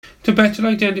to better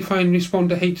identify and respond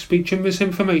to hate speech and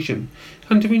misinformation,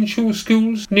 and to ensure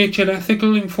schools nurture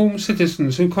ethical, informed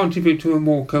citizens who contribute to a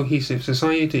more cohesive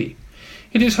society.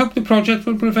 It is hoped the project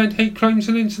will prevent hate crimes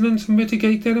and incidents and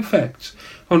mitigate their effects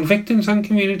on victims and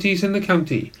communities in the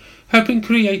county, helping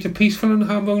create a peaceful and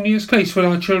harmonious place where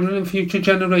our children and future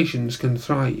generations can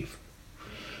thrive.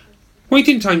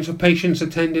 Waiting times for patients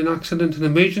attending accident and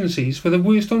emergencies were the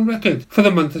worst on record for the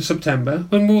month of September,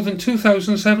 when more than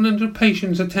 2,700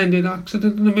 patients attended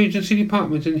accident and emergency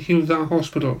department in Hywel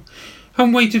Hospital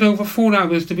and waited over 4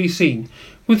 hours to be seen,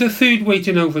 with the third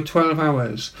waiting over 12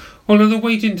 hours, although the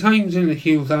waiting times in the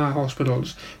Hywel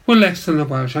hospitals were less than the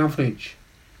Welsh average.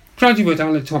 Graduate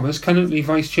Aled Thomas, currently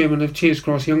Vice Chairman of Cheers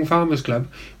Cross Young Farmers Club,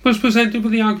 was presented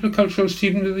with the Agricultural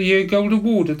Student of the Year Gold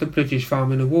Award at the British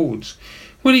Farming Awards,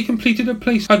 where he completed a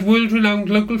place at world-renowned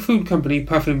local food company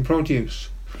Puffin Produce.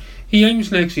 He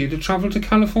aims next year to travel to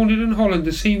California and Holland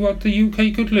to see what the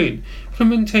UK could learn from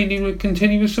maintaining a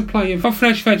continuous supply of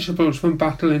fresh vegetables when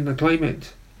battling the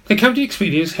climate. The county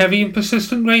experienced heavy and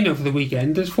persistent rain over the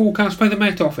weekend as forecast by the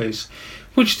Met Office,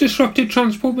 which disrupted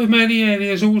transport, with many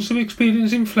areas also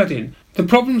experiencing flooding. The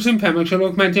problems in Pembrokeshire are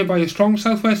augmented by a strong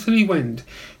southwesterly wind,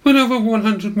 when over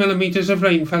 100 millimetres of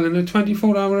rain fell in a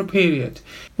 24-hour period,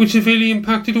 which severely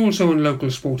impacted also on local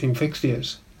sporting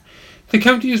fixtures. The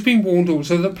county has been warned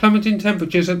also that plummeting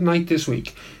temperatures at night this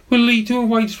week will lead to a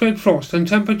widespread frost, and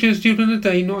temperatures during the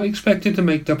day not expected to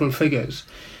make double figures.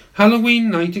 Halloween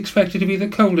night expected to be the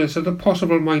coldest at a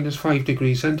possible -5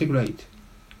 degrees centigrade.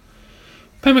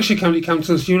 Pembrokeshire County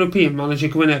Council's European manager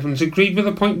Gwyn Evans agreed with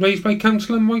a point raised by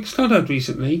Councillor Mike Stoddard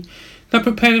recently, that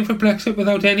preparing for Brexit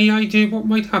without any idea what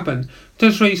might happen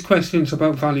does raise questions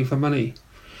about value for money.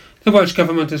 The Welsh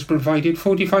Government has provided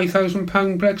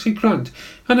 £45,000 Brexit grant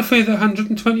and a further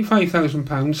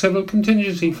 £125,000 civil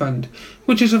contingency fund,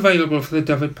 which is available for the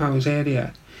Dyfed-Powys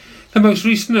area. The most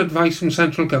recent advice from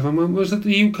central government was that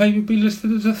the UK would be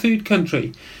listed as a third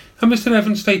country, and Mr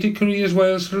Evans stated Careers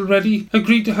Wales had already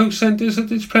agreed to host centres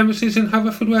at its premises in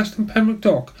Haverfordwest and Pembroke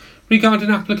Dock regarding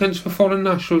applicants for foreign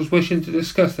nationals wishing to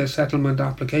discuss their settlement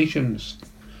applications.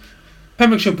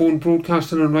 Pembrokeshire-born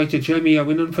broadcaster and writer Jeremy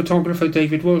Owen and photographer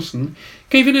David Wilson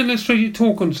gave an illustrated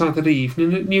talk on Saturday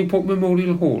evening at Newport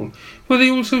Memorial Hall, where they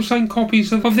also signed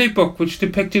copies of their book, which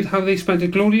depicted how they spent a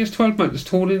glorious 12 months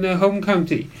touring their home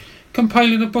county,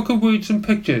 compiling a book of words and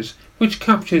pictures which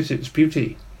captures its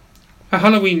beauty. A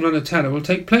Halloween Run of Terror will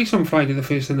take place on Friday the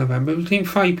 1st of November between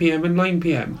 5 p.m. and 9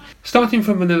 p.m. Starting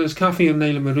from Manila's Cafe on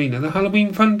Naylor Marina, the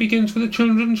Halloween fun begins with a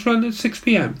children's run at 6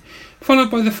 p.m, followed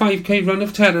by the 5k Run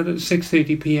of Terror at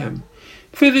 6:30 p.m.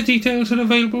 Further details are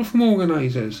available from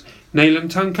organisers,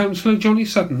 Nayland Town Councillor Johnny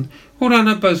Sutton or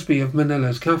Anna Busby of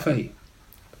Manila's Cafe.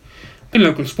 In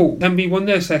local sport, Denby won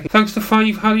their second thanks to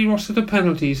 5 Harry Rossiter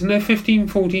penalties in their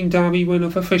 15-14 derby win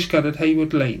over Fishguard at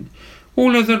Haywood Lane.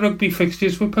 All other rugby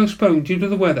fixtures were postponed due to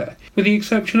the weather, with the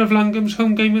exception of Langham's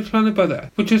home game at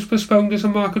Llanybother, which was postponed as a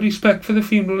mark of respect for the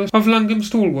funeral of Langham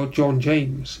stalwart John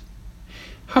James.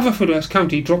 Haverfordwest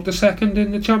County dropped to second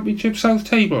in the Championship South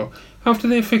table after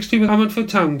their fixture with Ammanford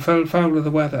Town fell foul of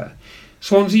the weather.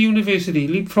 Swansea University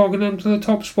leapfrogging onto the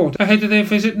top spot ahead of their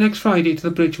visit next Friday to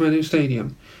the Bridgemeadow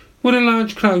Stadium, where a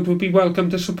large crowd would be welcome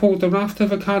to support the raft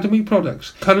of academy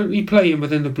products currently playing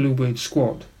within the Bluebirds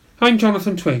squad. I'm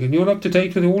Jonathan Twigg, and you're up to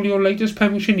date with all your latest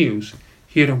Pembrokeshire news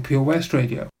here on Pure West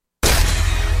Radio.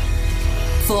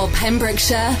 For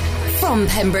Pembrokeshire, from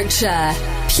Pembrokeshire,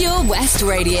 Pure West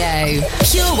Radio.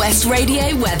 Pure West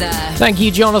Radio weather. Thank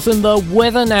you, Jonathan. The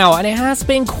weather now, and it has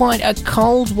been quite a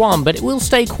cold one, but it will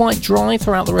stay quite dry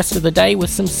throughout the rest of the day with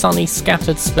some sunny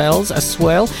scattered spells as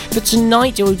well. For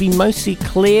tonight, it will be mostly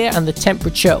clear and the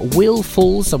temperature will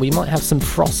fall, so we might have some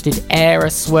frosted air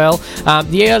as well.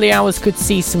 The early hours could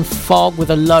see some fog with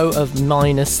a low of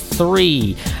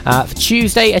 -3. For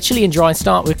Tuesday, a chilly and dry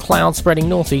start with clouds spreading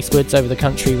northeastwards over the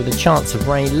country with a chance of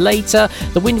rain later.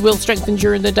 The wind will strengthen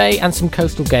during the day and some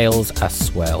coastal gales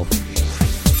as well.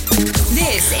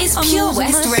 This is Pure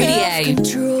West Radio.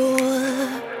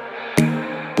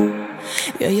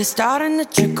 Yeah, you're starting to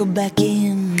trickle back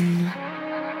in,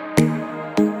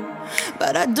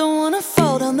 but I don't wanna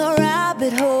fall down the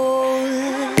rabbit hole.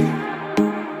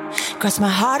 Cross my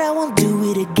heart, I won't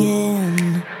do it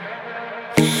again.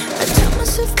 I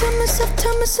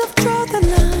tell myself, draw the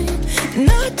line.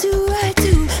 Not do I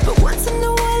do, but once in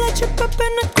a while I trip up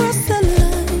and I cross the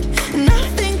line. And I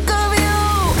think of you.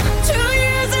 2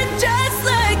 years and just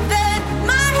like that,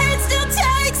 my head still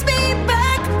takes me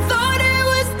back. Thought it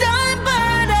was done,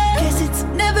 but I guess it's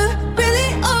never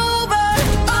really over.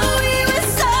 Oh, we were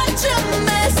such a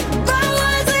mess, but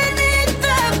wasn't it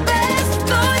the best?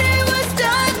 Thought it was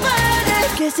done, but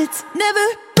I guess it's never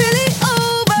really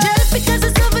over. Just because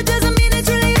it's over doesn't mean it's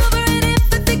really over. And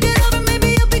if I think it over,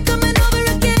 maybe you'll be coming over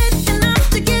again. And I'll have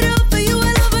to get over you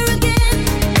all over again.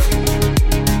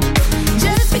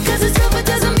 Just because it's over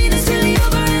doesn't mean it's really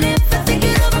over. And if I think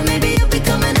it over, maybe you'll be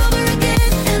coming over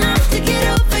again. And I'll have to get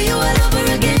over you all over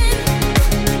again.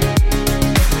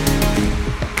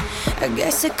 I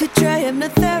guess I could try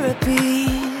hypnotherapy.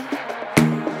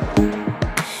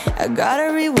 I gotta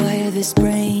rewire this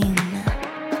brain,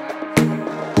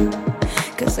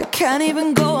 'cause I can't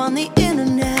even go on the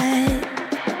internet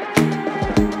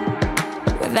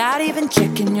without even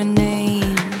checking your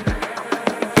name.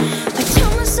 I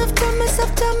tell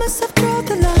myself, draw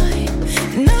the line.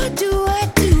 Now do I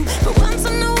do, but once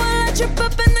in a while I trip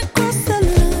up and I cross the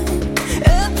line.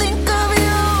 I think of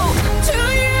you, 2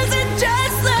 years and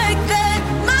just like that,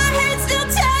 my head still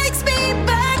takes me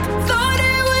back. Thought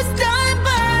it was done,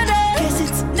 but I guess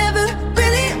it's never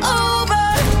really over.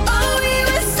 Oh, we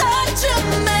were such a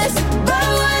mess, but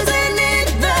wasn't it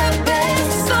the best?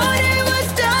 Thought it was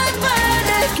done, but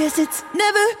I guess it's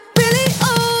never really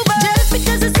over. Just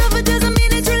because it's over doesn't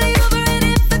mean it's really over. And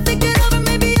if I think it over,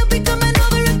 maybe you'll be coming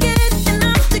over again. And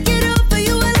I'll have to get over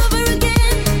you all over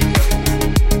again.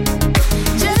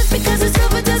 Just because it's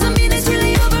over doesn't mean it's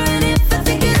really over. And if I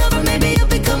think it over, maybe you'll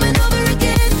be coming over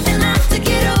again. And I'll have to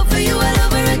get over you all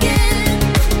over again.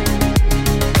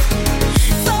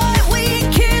 Thought we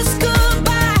kissed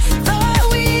goodbye, thought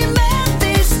we met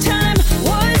this time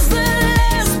was the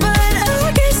last, but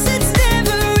I guess it's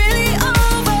never really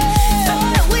over.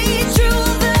 Thought we drew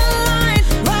the line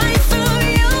right through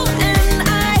you, and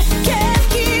I can't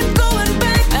keep going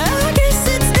back. I guess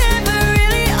it's never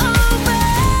really over.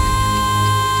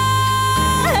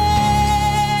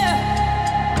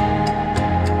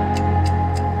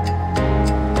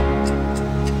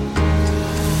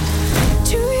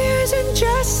 2 years and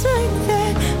just like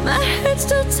that, my head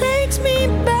still takes me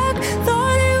back.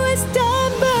 Thought it was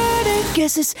done, but I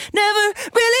guess it's never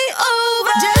really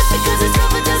over. Just because it's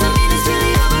over doesn't mean it's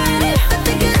really over. And if I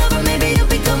think it over, maybe you'll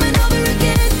be coming over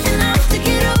again. And I'll have to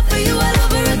get over you all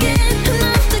over again. And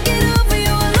I'll have to get over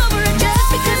you all over again. Just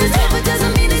because it's over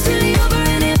doesn't mean it's really over.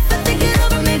 And if I think it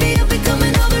over, maybe you'll be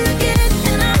coming over again.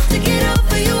 And I'll have to get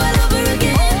over you all over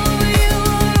again. Over you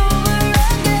all over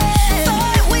again.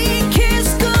 Thought we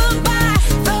kissed goodbye,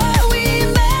 thought we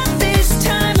met this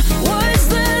time was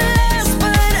the last,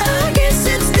 but I guess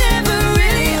it's never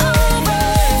really over.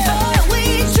 Thought we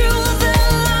drew the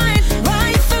line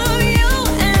right through you,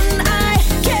 and I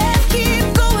can't keep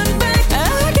going back.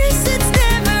 I guess it's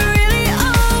never really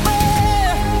over.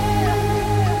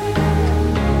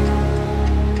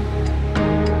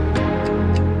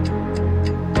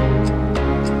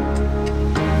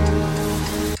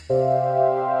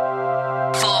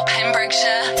 For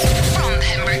Pembrokeshire, from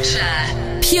Pembrokeshire,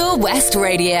 Pure West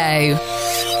Radio.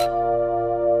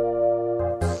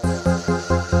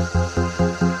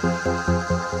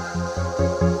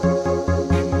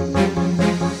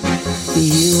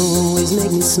 You always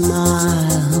make me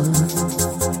smile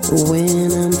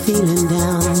when I'm feeling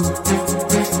down.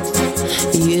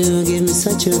 You give me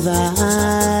such a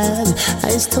vibe,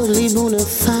 it's totally bona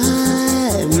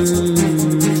fide.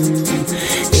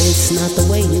 It's not the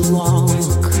way you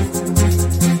walk,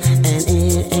 and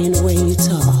it ain't the way you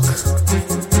talk.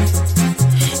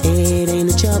 It ain't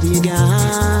the job you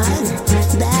got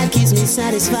that keeps me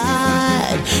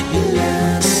satisfied. You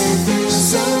love me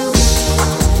so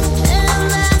good,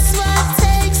 and that's what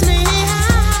takes me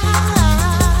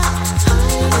high.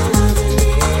 I'm loving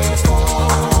you for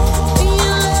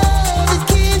your love that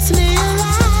keeps me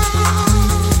alive.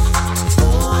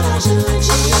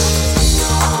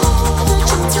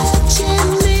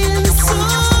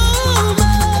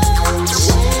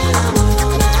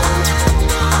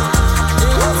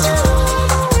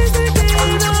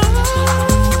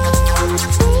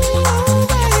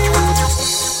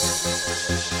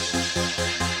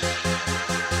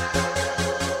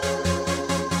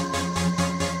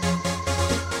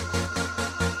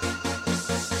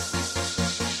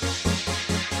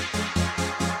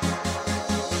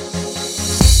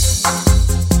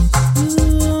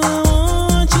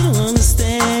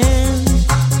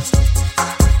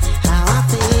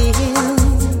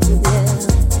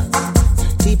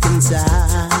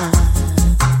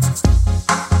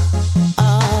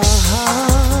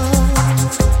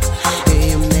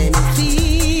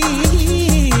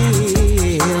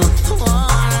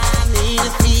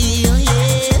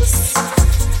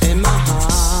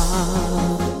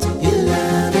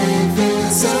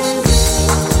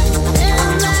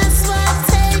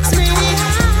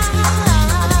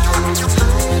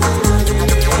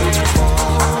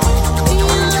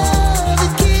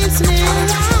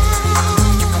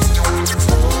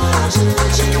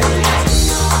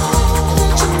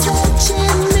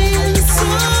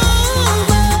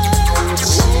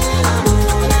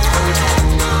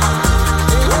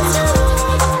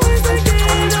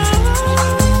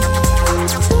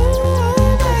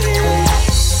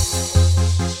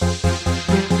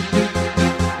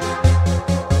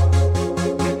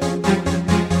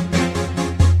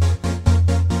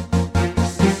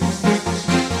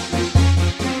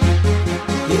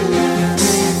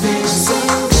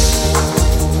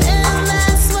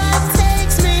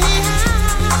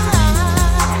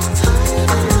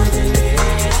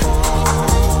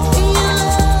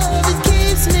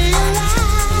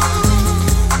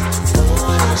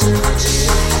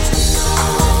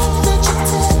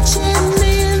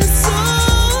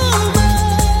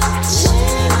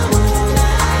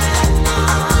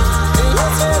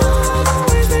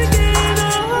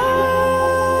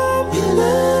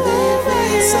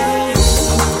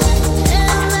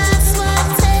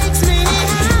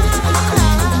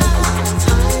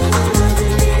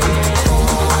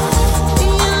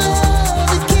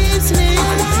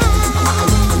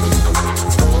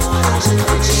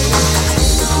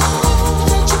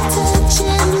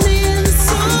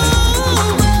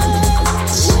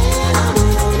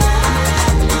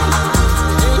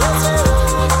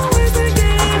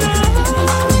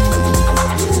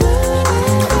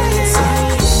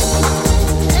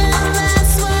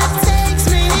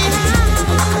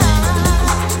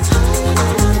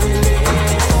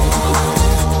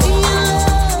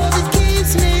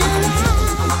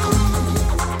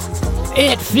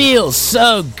 Feels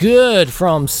So Good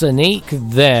from Sonique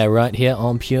there, right here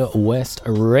on Pure West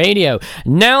Radio.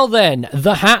 Now then,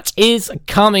 The Hat is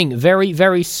coming very,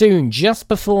 very soon. Just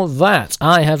before that,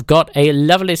 I have got a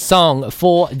lovely song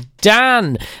for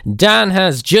Dan. Dan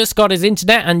has just got his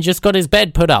internet and just got his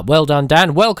bed put up. Well done,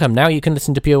 Dan. Welcome. Now you can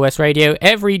listen to Pure West Radio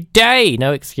every day.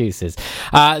 No excuses.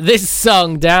 This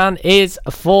song, Dan, is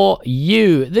for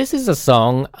you. This is a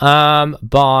song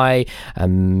by,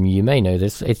 you may know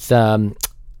this, it's...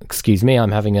 Excuse me,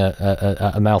 I'm having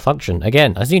a malfunction.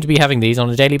 Again, I seem to be having these on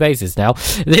a daily basis now.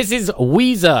 This is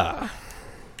Weezer.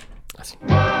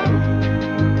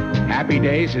 Happy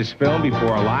Days is filmed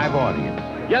before a live audience.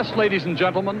 Yes, ladies and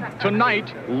gentlemen,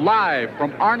 tonight, live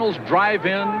from Arnold's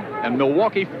Drive-In and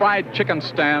Milwaukee Fried Chicken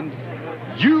Stand,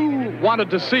 You Wanted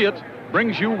to See It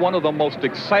brings you one of the most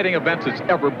exciting events it's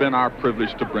ever been our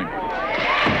privilege to bring.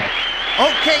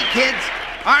 Okay, kids,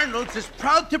 Arnold's is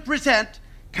proud to present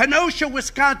Kenosha,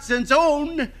 Wisconsin's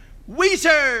own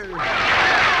Weezer.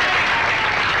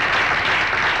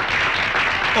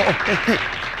 Oh, hey,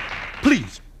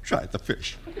 please try the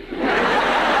fish. 1 and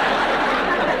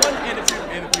a 2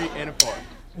 and a 3 and a 4.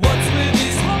 What's with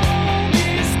these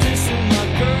homies kissing my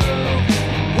girl?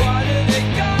 Why do they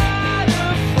got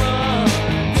her from?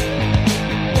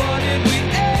 What did we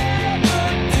ever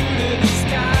do to these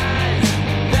guys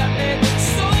that made them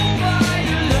so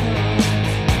violent?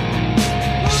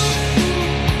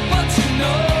 But you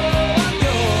know I'm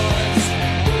yours,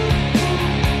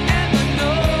 and I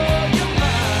know you're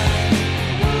mine.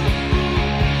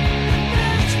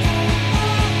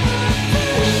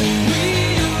 We,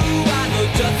 you, I know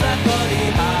just like Buddy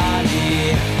Holly.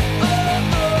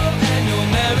 Oh, and you're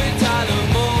married Tyler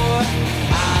Moore.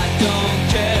 I don't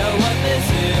care what they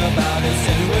say about us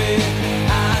anyway. I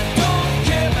don't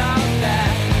care about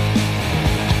that.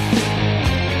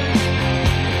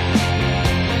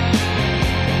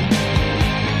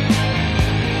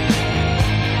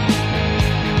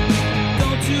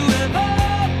 Don't you ever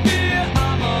fear,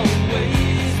 I'm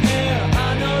always there. I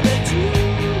know that you will.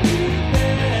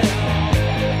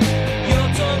 Your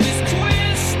tongue is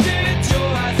twisted, your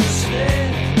eyes are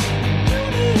slit. You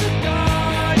need a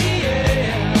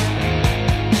guardian.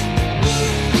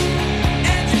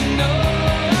 And you know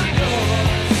I'm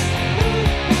yours,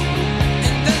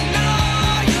 and I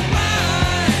know you're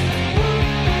mine.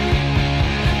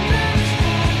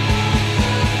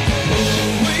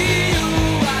 We, you,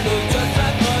 I know just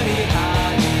like Buddy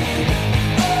Holly.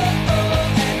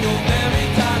 Oh, and you're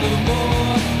married Tyler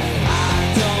Moore. I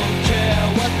don't care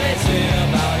what they say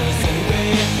about us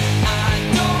anyway. I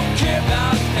don't care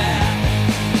about that.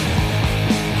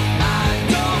 I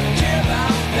don't care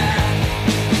about that.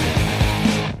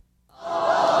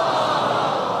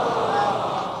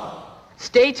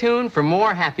 Stay tuned for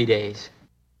more Happy Days.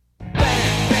 Bang,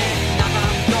 bang, knock on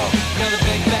the door. Another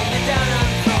big bang, you're down on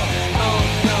the floor. Oh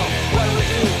no, what do we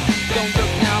do? Don't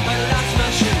look now, but that's my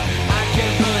shoe. I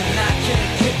can't run and I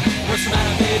can't kick. What's the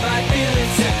matter, babe? I'm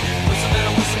feeling sick. What's the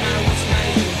matter? What's the matter? What's the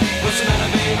matter, you? What's the matter,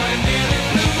 babe? I'm feeling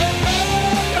blue.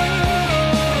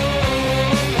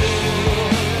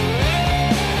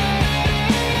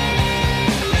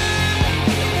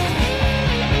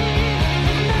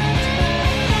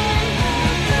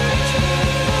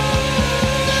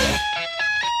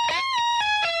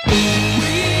 We,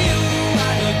 you, I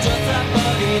know just like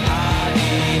Buddy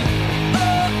Holly.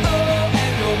 Oh,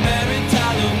 and you're married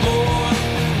Tyler Moore.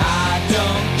 I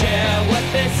don't care what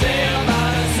they say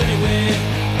about us anyway.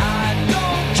 I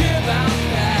don't care about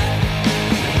that.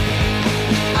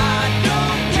 I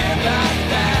don't care about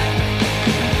that.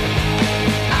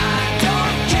 I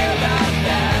don't care about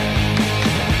that.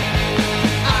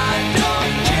 I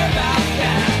don't care about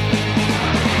that.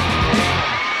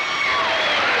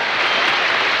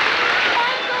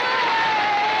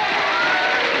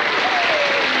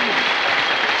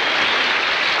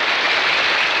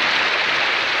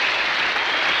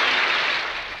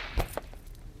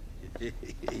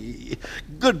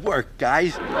 Good work,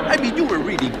 guys. I mean, you were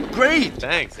really great.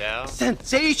 Thanks, Al.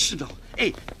 Sensational.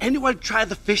 Hey, anyone try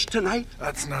the fish tonight?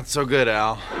 That's not so good,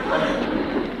 Al.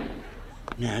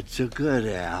 Not so good,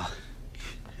 Al.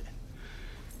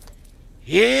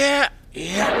 Yeah.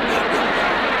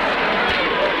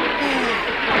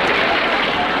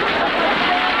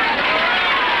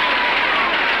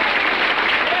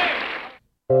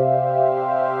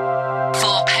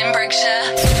 For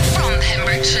Pembrokeshire, from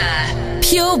Pembrokeshire,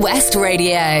 Pure West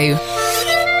Radio.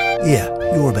 Yeah,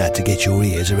 you're about to get your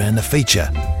ears around the feature.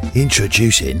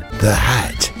 Introducing The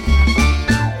Hat.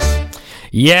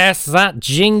 Yes, that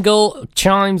jingle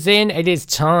chimes in. It is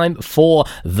time for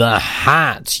the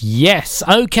hat. Yes,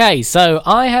 okay, so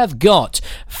I have got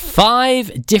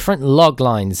 5 different log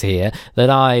lines here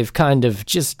that I've kind of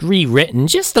just rewritten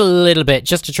just a little bit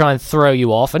just to try and throw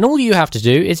you off, and all you have to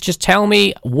do is just tell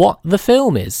me what the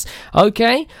film is.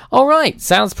 Okay? Alright,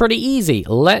 sounds pretty easy.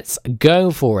 Let's go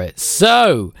for it.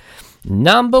 So,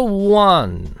 number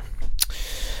 1.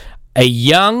 A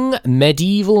young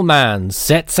medieval man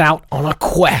sets out on a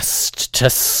quest to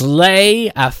slay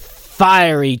a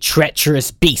fiery, treacherous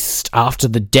beast after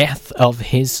the death of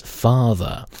his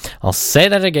father. I'll say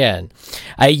that again.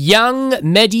 A young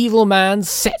medieval man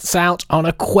sets out on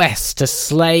a quest to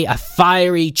slay a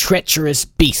fiery, treacherous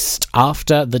beast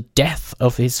after the death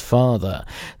of his father.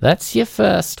 That's your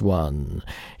first one.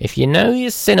 If you know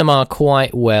your cinema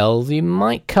quite well, you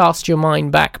might cast your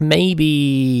mind back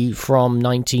maybe from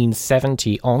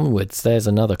 1970 onwards. There's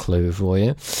another clue for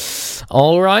you.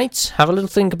 Alright, have a little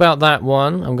think about that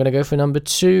one. I'm going to go for number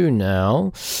 2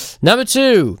 now. Number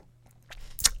 2.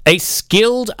 A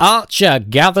skilled archer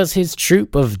gathers his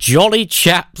troop of jolly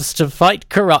chaps to fight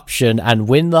corruption and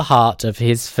win the heart of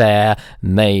his fair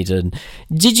maiden.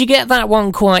 Did you get that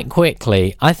one quite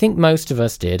quickly? I think most of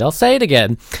us did. I'll say it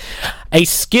again. A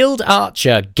skilled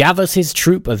archer gathers his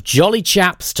troop of jolly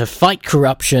chaps to fight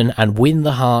corruption and win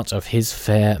the heart of his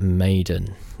fair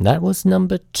maiden. That was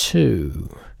number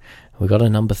 2. We got a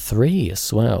number 3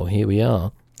 as well. Here we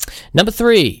are. Number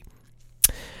 3.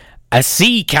 A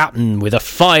sea captain with a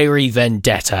fiery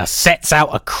vendetta sets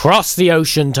out across the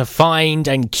ocean to find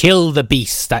and kill the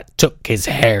beast that took his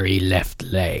hairy left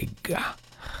leg.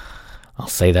 I'll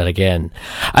say that again.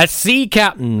 A sea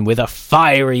captain with a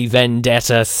fiery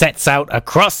vendetta sets out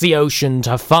across the ocean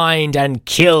to find and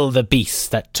kill the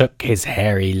beast that took his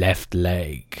hairy left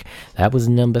leg. That was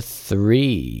number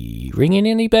 3. Ringing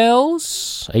any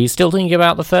bells? Are you still thinking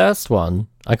about the first one?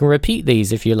 I can repeat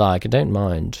these if you like, I don't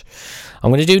mind. I'm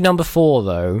going to do number 4,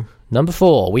 though. Number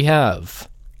 4, we have...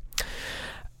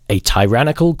 A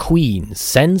tyrannical queen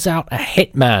sends out a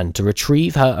hitman to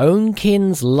retrieve her own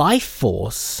kin's life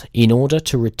force in order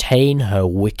to retain her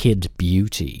wicked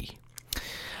beauty.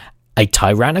 A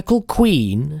tyrannical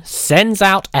queen sends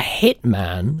out a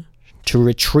hitman to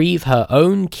retrieve her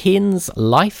own kin's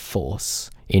life force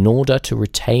in order to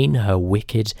retain her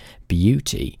wicked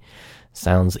beauty.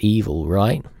 Sounds evil,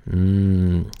 right?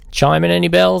 Chiming any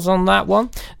bells on that one?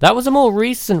 That was a more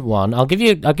recent one. I'll give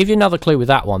you another clue with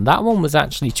that one. That one was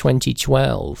actually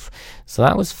 2012. So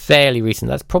that was fairly recent.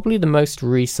 That's probably the most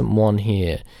recent one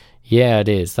here. Yeah, it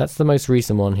is. That's the most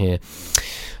recent one here.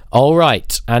 All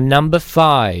right, and number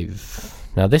 5.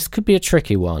 Now, this could be a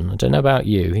tricky one. I don't know about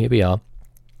you. Here we are.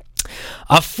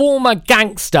 A former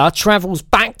gangster travels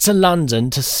back to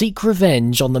London to seek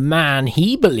revenge on the man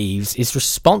he believes is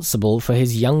responsible for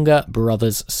his younger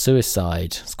brother's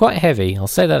suicide. It's quite heavy, I'll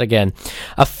say that again.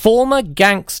 A former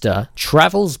gangster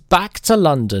travels back to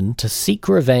London to seek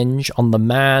revenge on the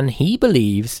man he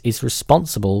believes is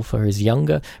responsible for his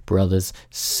younger brother's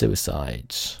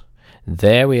suicide.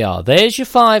 There we are. There's your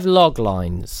 5 log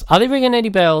lines. Are they ringing any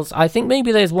bells? I think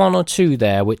maybe there's 1 or 2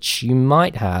 there which you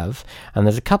might have, and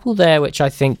there's a couple there which I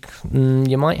think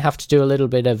you might have to do a little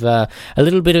bit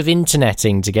of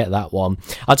interneting to get that one.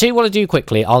 I'll tell you what I'll do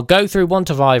quickly. I'll go through 1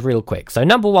 to 5 real quick. So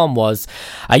number 1 was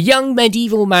a young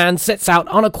medieval man sets out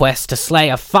on a quest to slay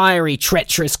a fiery,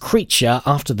 treacherous creature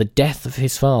after the death of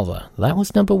his father. That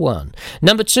was number 1.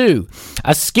 Number 2,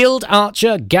 a skilled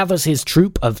archer gathers his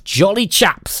troop of jolly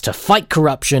chaps to fight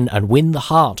corruption and win the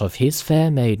heart of his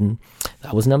fair maiden.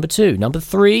 That was number 2. Number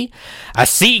 3, a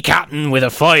sea captain with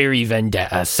a fiery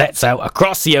vendetta sets out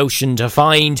across the ocean to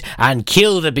find and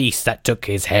kill the beast that took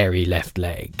his hairy left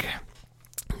leg.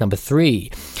 Number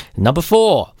 3. Number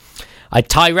 4, a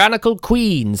tyrannical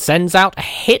queen sends out a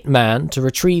hitman to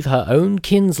retrieve her own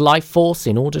kin's life force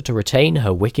in order to retain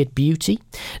her wicked beauty.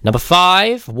 Number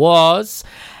 5 was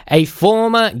a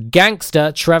former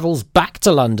gangster travels back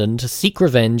to London to seek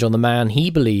revenge on the man he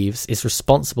believes is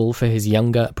responsible for his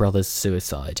younger brother's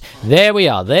suicide. There we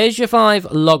are. There's your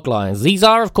 5 log lines. These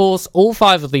are, of course, all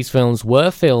 5 of these films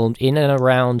were filmed in and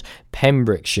around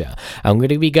Pembrokeshire. I'm going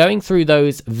to be going through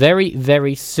those very,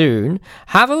 very soon.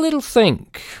 Have a little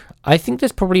think. I think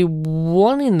there's probably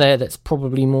one in there that's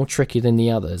probably more tricky than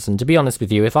the others. And to be honest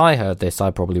with you, if I heard this,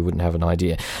 I probably wouldn't have an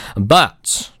idea.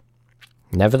 But,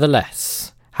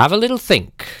 nevertheless, have a little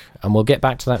think and we'll get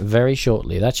back to that very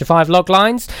shortly. That's your 5 log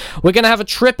lines. We're going to have a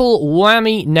triple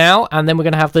whammy now, and then we're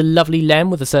going to have the lovely Lem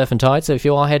with the Surf and Tide. So if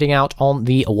you are heading out on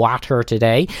the water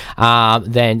today,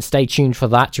 then stay tuned for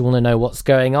that. You want to know what's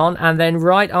going on. And then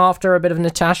right after a bit of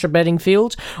Natasha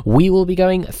Bedingfield, we will be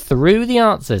going through the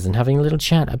answers and having a little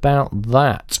chat about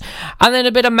that. And then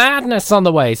a bit of madness on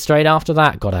the way straight after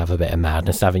that. Gotta have a bit of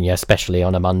madness, haven't you, especially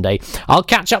on a Monday. I'll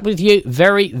catch up with you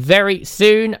very, very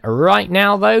soon. Right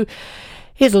now, though,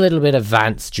 here's a little bit of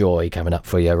Vance Joy coming up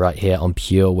for you right here on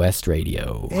Pure West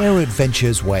Radio. Air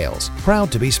Adventures Wales,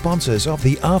 proud to be sponsors of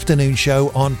the afternoon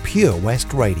show on Pure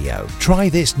West Radio. Try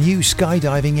this new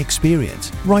skydiving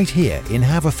experience right here in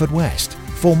Haverfordwest.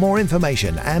 For more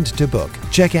information and to book,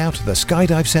 check out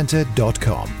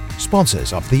theskydivecentre.com.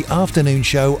 Sponsors of the afternoon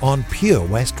show on Pure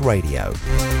West Radio.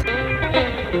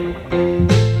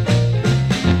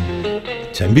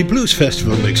 Tenby Blues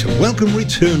Festival makes a welcome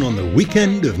return on the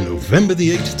weekend of November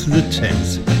the 8th to the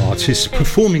 10th. Artists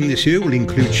performing this year will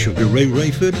include Sugar Ray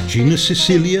Rayford, Gina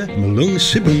Cecilia, Malone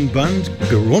Sibbon Band,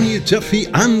 Garonia Duffy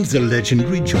and the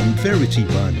legendary John Verity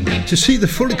Band. To see the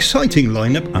full exciting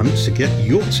lineup and to get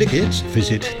your tickets,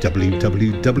 visit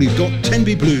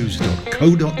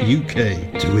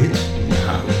www.tenbyblues.co.uk. Do it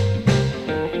now.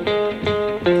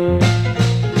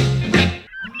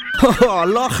 Oh,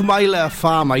 Lochmeyler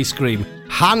Farm Ice Cream.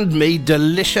 Handmade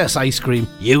delicious ice cream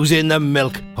using the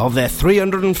milk of their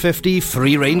 350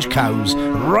 free-range cows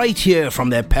right here from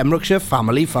their Pembrokeshire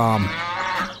family farm.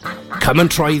 Come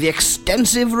and try the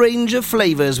extensive range of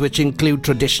flavours which include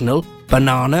traditional,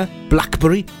 banana,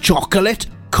 blackberry, chocolate,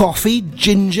 coffee,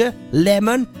 ginger,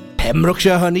 lemon,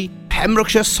 Pembrokeshire honey,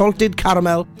 Pembrokeshire salted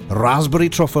caramel, raspberry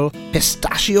truffle,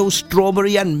 pistachio,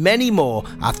 strawberry and many more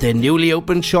at their newly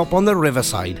opened shop on the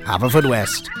Riverside,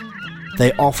 Haverfordwest.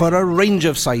 They offer a range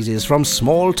of sizes from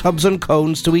small tubs and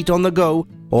cones to eat on the go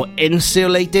or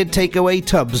insulated takeaway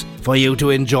tubs for you to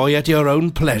enjoy at your own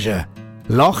pleasure.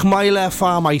 Lochmeyler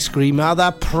Farm Ice Cream are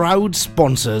the proud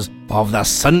sponsors of the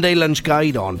Sunday Lunch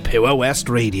Guide on Pure West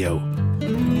Radio.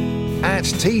 At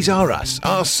Tees R Us,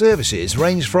 our services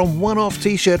range from one-off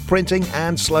t-shirt printing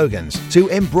and slogans to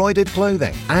embroidered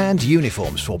clothing and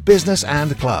uniforms for business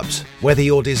and clubs. Whether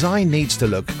your design needs to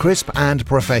look crisp and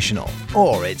professional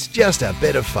or it's just a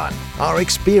bit of fun, our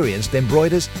experienced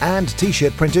embroiders and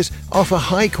t-shirt printers offer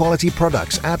high-quality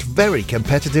products at very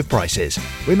competitive prices.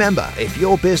 Remember, if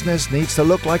your business needs to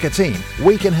look like a team,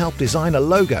 we can help design a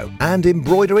logo and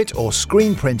embroider it or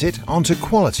screen print it onto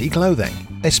quality clothing,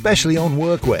 especially on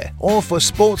workwear or for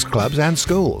sports clubs and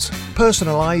schools.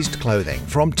 Personalised clothing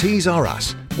from Tees R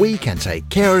Us. We can take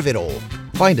care of it all.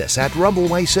 Find us at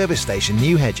Rumbleway Service Station,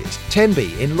 New Hedges,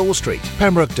 Tenby in Law Street,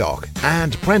 Pembroke Dock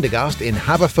and Prendergast in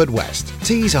Haverfordwest.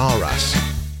 Tees R Us.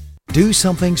 Do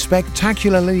something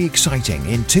spectacularly exciting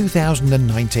in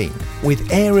 2019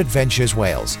 with Air Adventures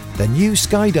Wales, the new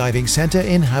skydiving centre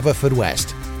in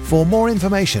Haverfordwest. For more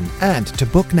information and to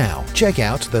book now, check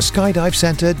out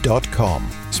theskydivecentre.com.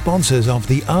 Sponsors of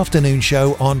the afternoon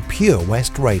show on Pure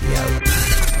West Radio.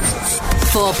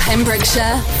 For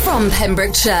Pembrokeshire, from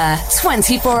Pembrokeshire,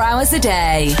 24 hours a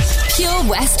day. Pure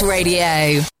West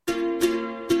Radio.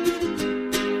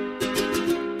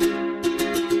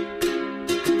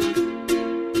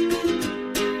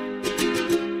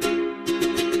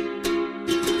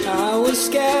 I was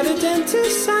scared of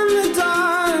dentists and the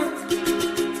dark.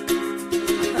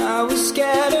 I was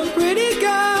scared of pretty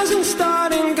girls and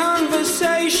starting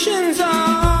conversations.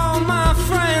 All my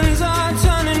friends are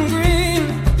turning green.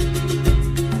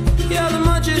 Yeah, the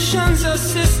magician's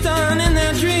assistant in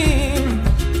their dream.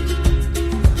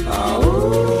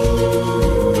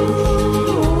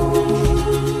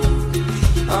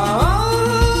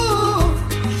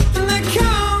 And they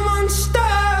come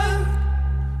unstuck.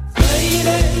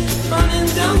 Lady, running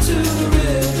down to the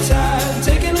riptide,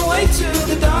 taken away to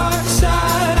the dark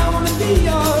side. I wanna be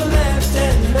your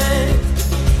left-hand man.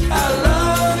 I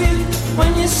love you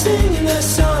when you're singing that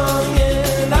song,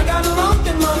 and I got a lump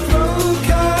in my throat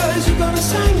 'cause you're gonna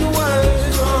sing the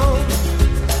words wrong.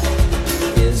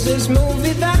 Is this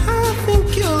movie that I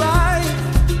think you'll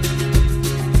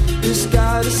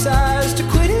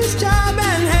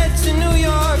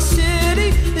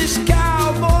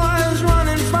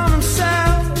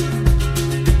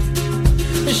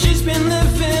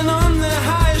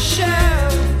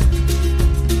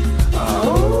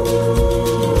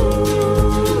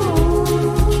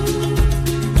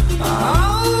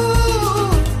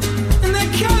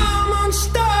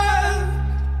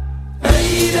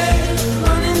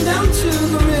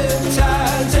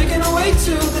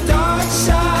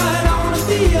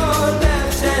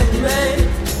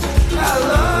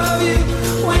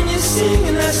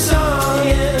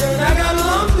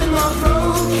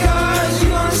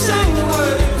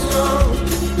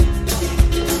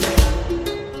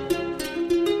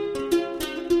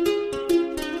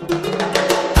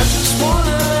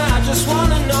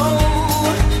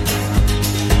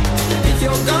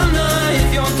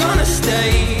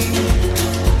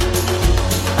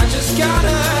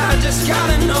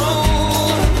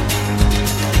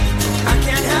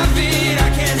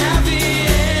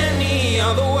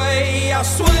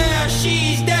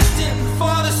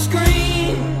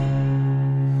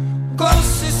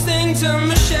to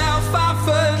Michelle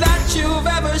Pfeiffer that you've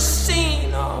ever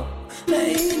seen. Oh,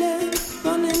 lady,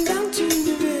 running down to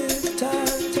the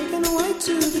riptide, taken away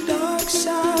to the dark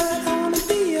side. I wanna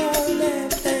be your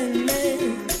left-hand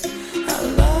man. I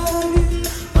love you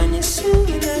when you're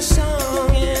singing that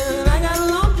song, and I got a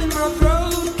lump in my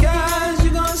throat 'cause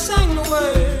you're gonna sing the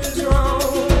words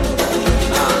wrong.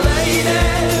 Oh, lady,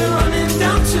 running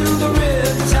down to the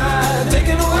riptide,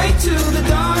 taken away to the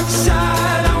dark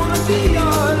side. I wanna be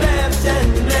your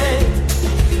left-hand man.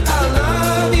 I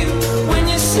love you when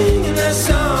you're singing that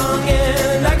song,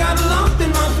 and I got a lump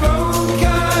in my throat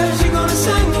 'cause you're gonna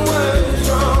sing the words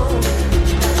wrong.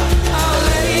 Oh,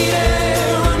 lady,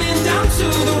 running down to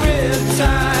the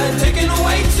riptide, taken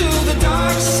away to the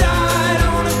dark side. I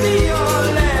wanna be your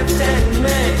left-hand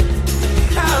man.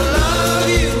 I love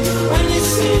you when you're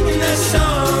singing that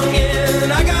song,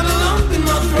 and I got a lump in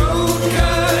my throat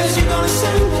 'cause you're gonna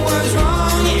sing the words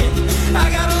wrong. Yeah, I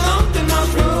got a lump in my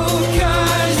throat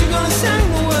 'cause you're gonna sing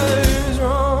the words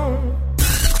wrong.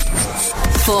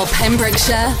 For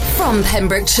Pembrokeshire, from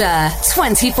Pembrokeshire,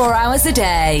 24 hours a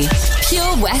day.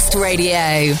 Pure West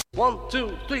Radio. 1,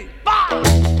 2, 3, 4.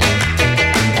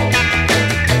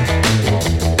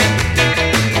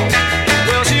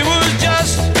 Well, she was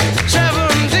just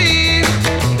 17,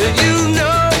 you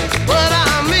know what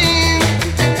I mean.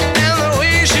 And the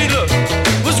way she looked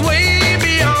was way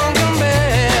beyond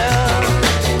compare.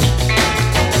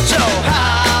 So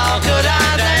how could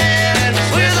I dance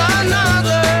with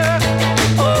another?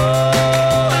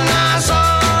 Oh, and I saw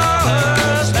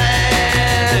her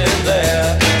standing there.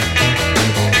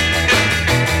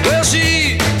 Well, she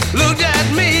looked at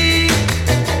me,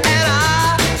 and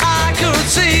I could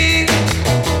see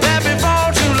that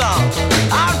before too long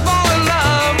I'd fall in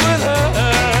love with her.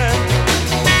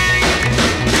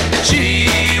 She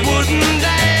wouldn't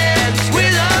dance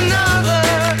with another.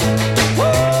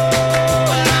 Whoa,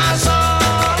 and I saw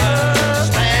her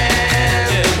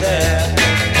standing there.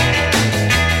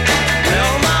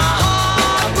 Well, my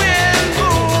heart went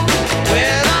boom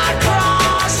when I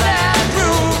crossed that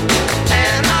room,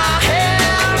 and I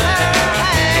held her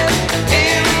hand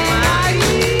in my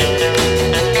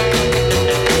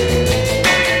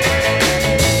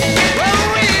Well,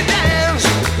 we danced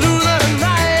through the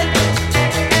night,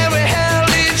 and we held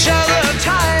each other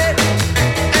tight,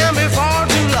 and before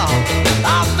too long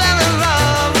I fell in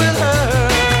love with her.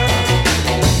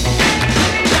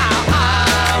 Now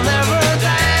I'll never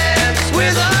dance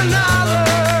with another.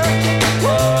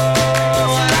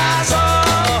 Whoa, and I saw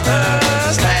her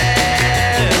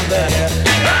standing there.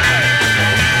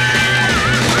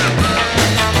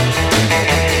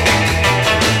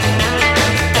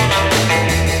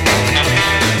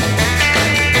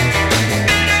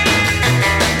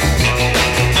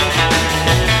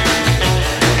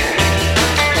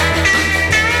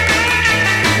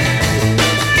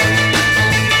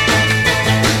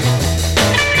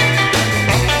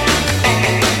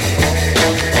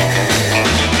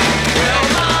 Well,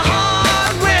 my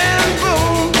heart went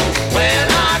boom when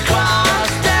I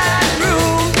crossed that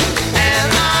room, and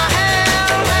I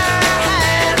held her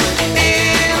hand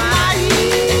in my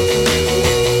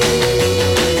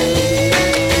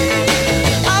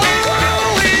Oh,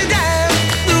 we danced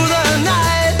through the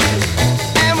night,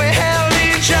 and we held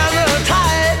each other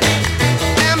tight,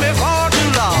 and before too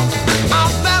long I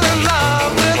fell in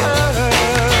love with her.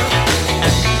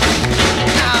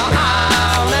 Now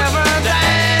I'll never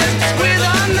dance with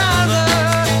another.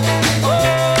 Oh,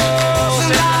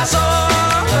 since I saw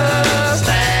her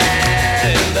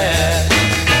standing there.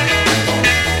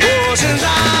 Oh, since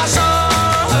I saw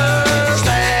her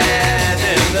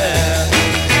standing there.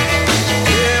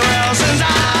 Yeah, well, since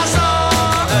I saw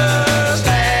her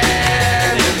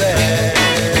standing there.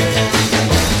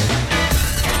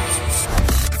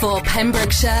 For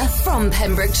Pembrokeshire, from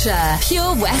Pembrokeshire,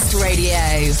 Pure West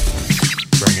Radio.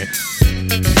 Bring it.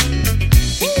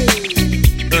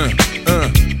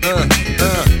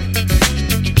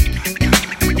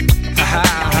 Ha ha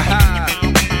ha ha.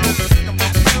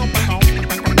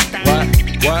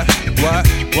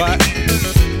 What?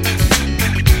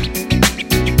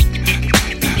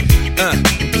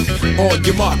 On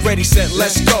your mark, ready, set,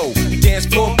 let's go. Dance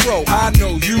floor pro, I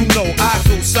know, you know, I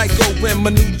go psycho when my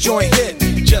new joint hit.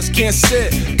 Just can't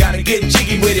sit, gotta get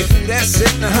jiggy with it. Ooh, that's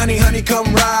it, now honey,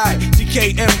 come ride.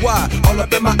 DKNY, all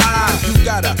up in my eye. You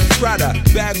got a Prada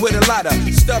bag with a lot of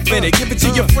stuff in it. Give it to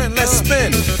your friend, let's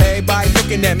spin. Everybody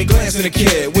looking at me, glancing a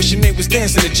kid. Wishing they was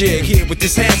dancing a jig here with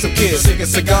this handsome kid. Sick a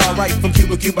cigar right from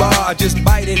Cuba Cuba. I just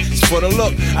bite it, it's for the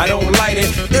look, I don't light it.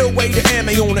 Ill way to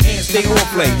ammo on the hand, stay on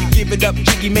play. Give it up,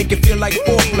 jiggy, make it feel like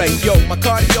foreplay. Yo, my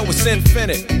cardio is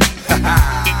infinite. Ha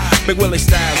ha. Big Willie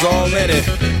style's all in it.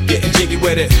 Getting jiggy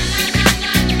with it.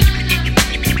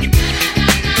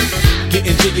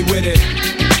 Getting jiggy with it.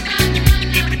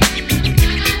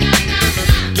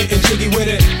 Getting jiggy with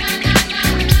it.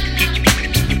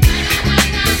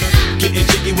 Getting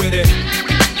jiggy with it.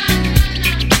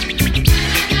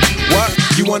 What?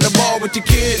 You on the ball with your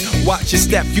kid? Watch your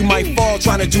step, you might fall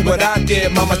trying to do what I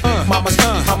did. Mama,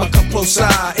 I'ma come close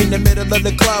side in the middle of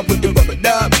the club with the rubber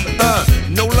dub.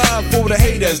 No love for the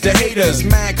haters.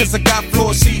 Mad cause I got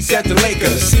floor seats at the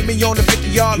Lakers. See me on the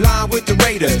 50-yard line with the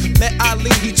Raiders. Met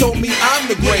Ali, he told me I'm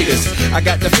the greatest. I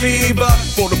got the fever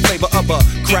for the flavor of a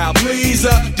crowd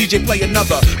pleaser. DJ play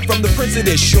another from the Prince of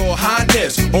this Your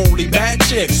Highness. Only bad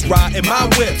chicks riding my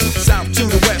whip. South to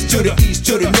the west, to the east,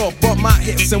 to the north. Bump my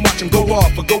hips and watch them go off.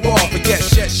 And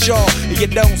yes, sure. And you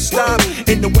don't stop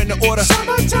in the winter order.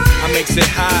 Summertime. I makes it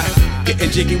high, getting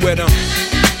jiggy with them.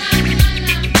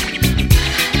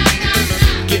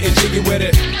 Getting jiggy with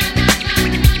it.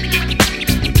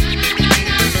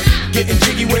 Getting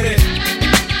jiggy with it.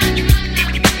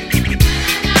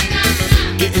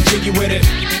 Getting jiggy with it.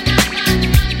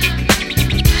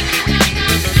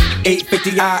 850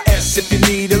 IS if you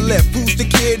need a lift. Who's the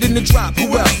kid in the drop?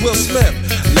 Who else? Will Smith.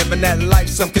 Living that life,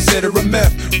 some consider a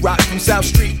myth. Rock from South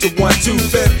Street to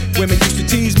 125th. Women used to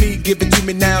tease me, give it to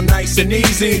me now nice and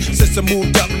easy. Since I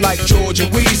moved up like George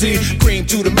and Wheezy, cream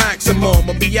to the maximum,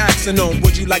 I'll be axing them.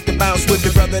 Would you like to bounce with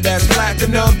the brother that's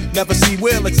platinum? Never see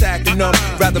Will attacking them.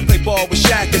 Rather play ball with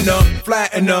Shaq and them,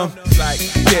 flatten them. Like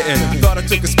getting, thought I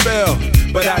took a spell,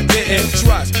 but I didn't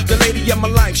trust the lady of my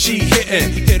life. She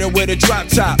hitting, hit her with a drop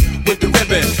top with the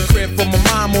ribbon. Crib for my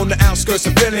mom on the outskirts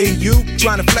of Philly. You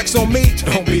trying to flex on me?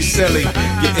 Don't be silly.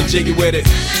 Getting jiggy with it.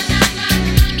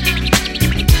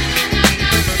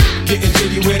 Getting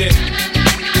jiggy with it.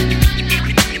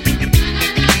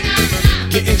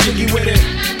 Getting jiggy with it.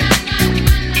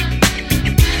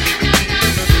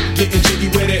 Getting jiggy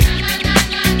with it.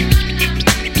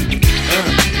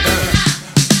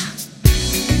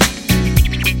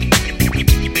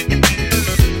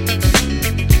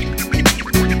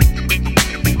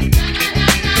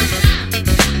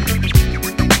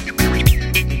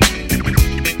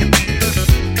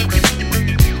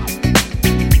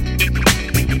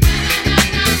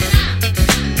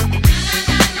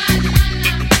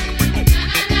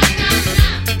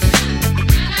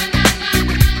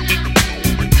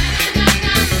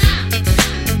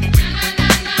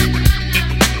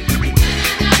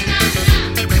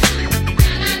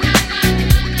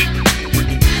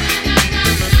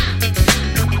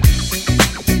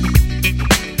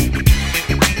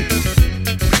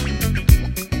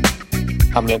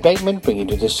 I'm an abatement bringing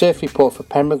you the surf report for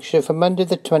Pembrokeshire for Monday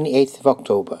the 28th of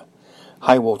October.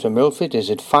 High water Milford is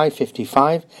at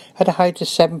 5:55 at a height of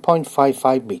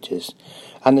 7.55 metres,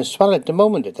 and the swell at the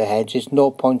moment at the heads is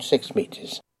 0.6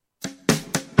 metres.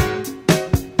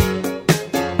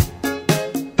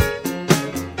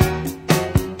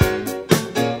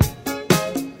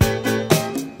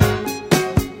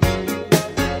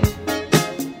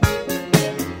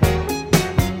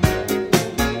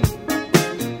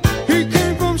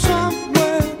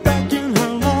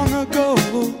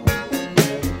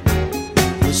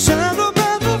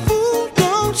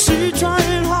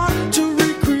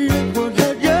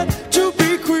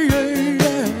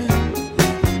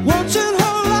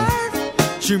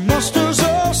 She musters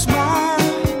a smile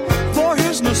for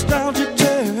his nostalgic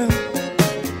tale.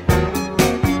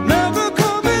 Never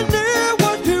coming near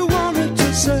what he wanted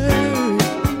to say,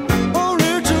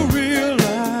 only to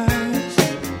realize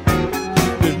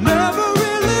it never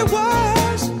really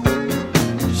was.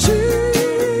 She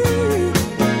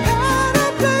had a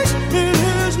place in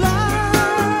his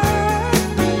life.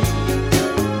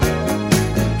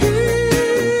 He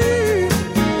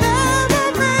never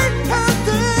made her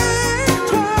think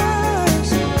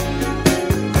twice.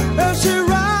 As she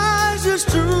rises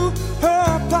to her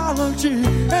apology,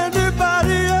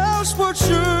 anybody else would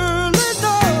surely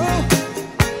know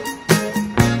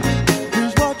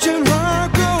he's watching her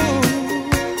go.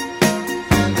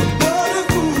 But what a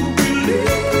fool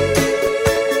believes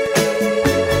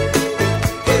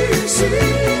he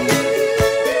sees.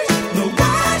 The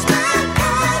wise man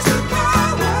has the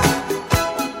power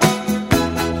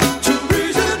to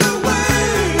reason away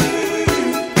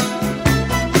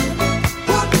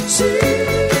what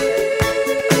seems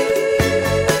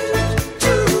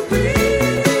to be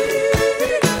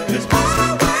is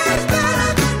always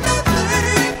better than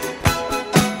nothing,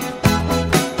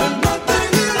 and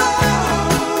nothing at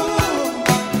all.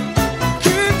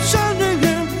 Keep sending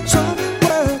him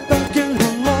somewhere back in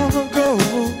her long ago,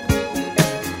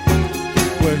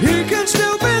 where he can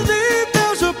still believe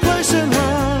there's a place in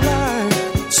her life.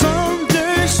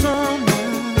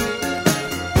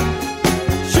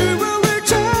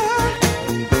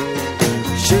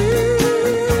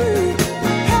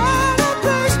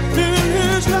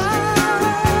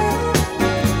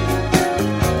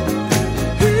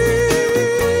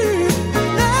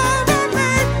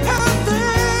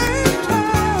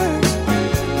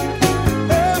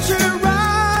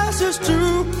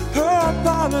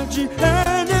 she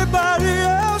anybody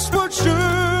else would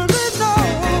surely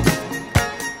know.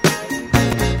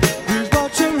 He's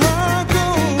watching her go.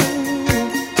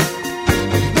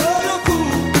 But a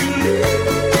fool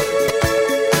believes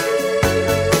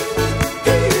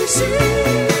he sees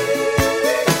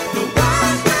the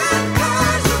wise man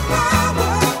has the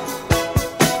power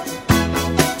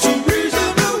to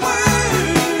reason away.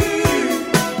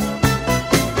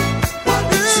 But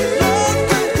she love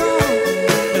can come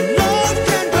and love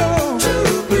can go.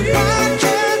 But I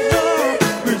can't know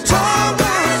with time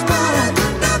has gone.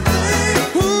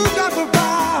 Who got the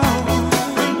power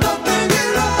and nothing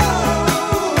at all?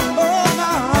 Oh,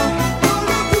 now, but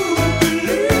a fool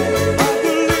believes. I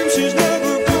believe she's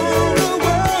never gone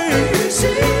away.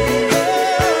 See,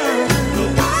 the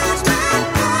wise man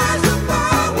has the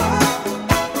power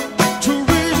to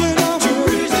reason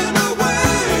away.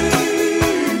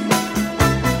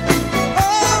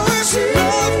 Oh, if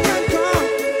love can come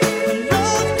and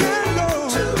love can go.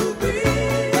 To be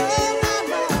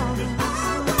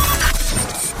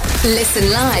Listen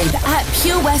live at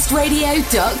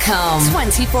purewestradio.com.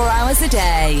 24 hours a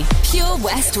day. Pure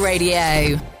West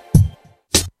Radio.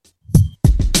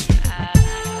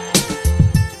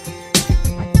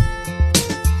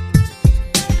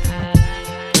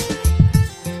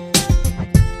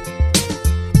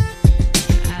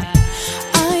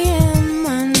 I am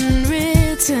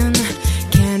unwritten,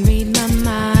 can't read my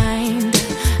mind.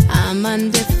 I'm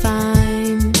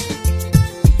undefined.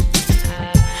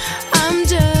 I'm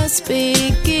just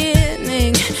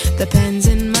beginning, the pen's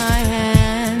in my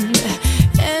hand,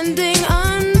 ending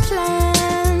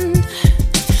unplanned.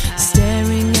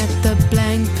 Staring at the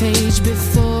blank page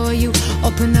before you,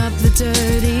 open up the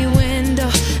dirty window,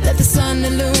 let the sun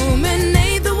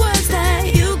illuminate the words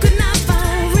that you could not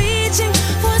find. Reaching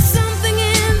for something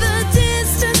in the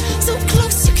distance, so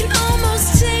close you can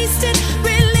almost taste it.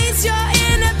 Release your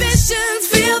inhibitions,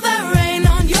 feel the rain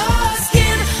on your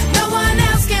skin. No one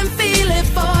else can feel it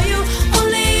for you,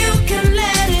 only you can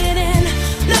let it in.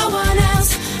 No one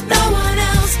else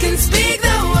can speak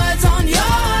the words on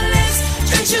your lips.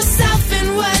 Drench yourself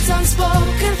in words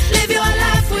unspoken, live your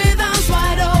life with arms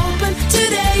wide open.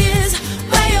 Today is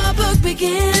where your book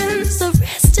begins, the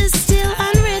rest is still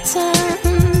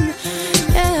unwritten.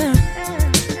 Yeah.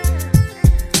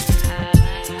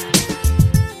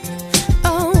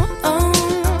 Oh,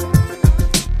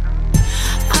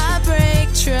 I break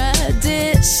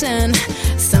tradition.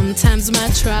 Sometimes my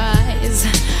tries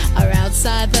are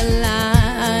outside the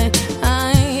line.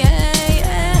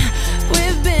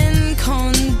 We've been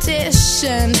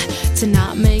conditioned to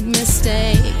not make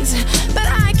mistakes, but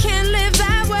I can't live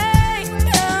that way.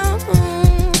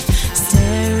 Oh.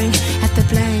 Staring at the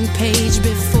blank page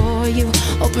before you,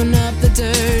 open up the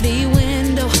dirty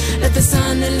window, let the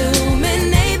sun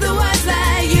illuminate the words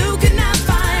that you could not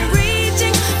find.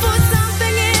 Reaching for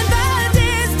something in the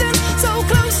distance, so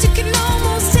close you can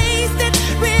almost taste it.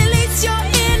 Release your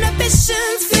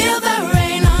inhibitions, feel the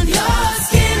rain on your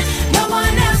skin. No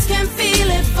one else can feel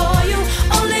it for you,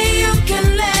 only you can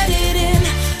let it in.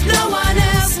 No one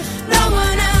else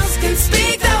can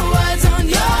speak the words on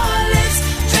your lips.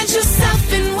 Drench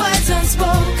yourself in words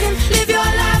unspoken, live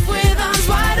your life with arms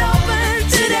wide open.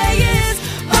 Today is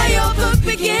where your book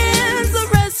begins, the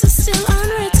rest is still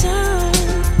unwritten.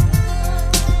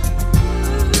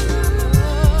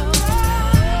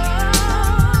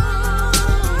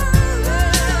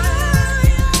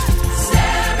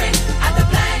 Staring at the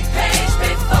blank page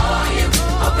before you,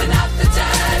 open up the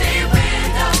dirty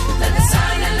window, let the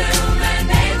sun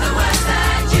illuminate the words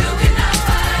that you cannot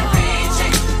find.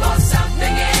 Reaching for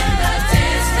something in the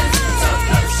distance, so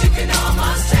close you can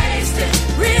almost taste it.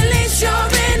 Release your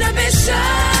inhibitions,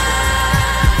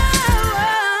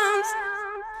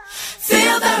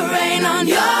 feel the rain on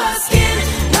your skin.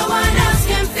 No one else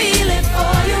can feel it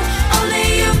for you, only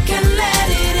you can let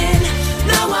it in.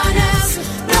 No one else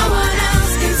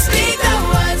can speak the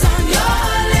words on your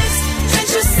lips.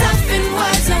 Drench yourself in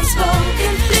words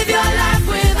unspoken, live your life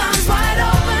with arms wide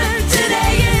open.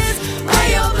 Today is where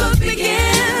your book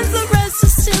begins, the rest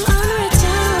is still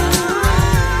unwritten.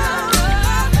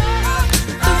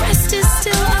 The rest is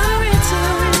still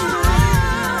unwritten.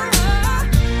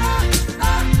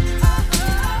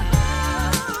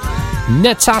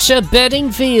 Natasha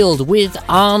Bedingfield with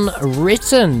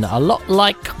Unwritten, a lot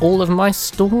like all of my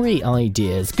story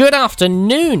ideas. Good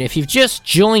afternoon. If you've just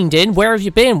joined in, where have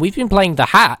you been? We've been playing The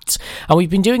Hat, and we've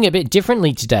been doing it a bit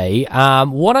differently today.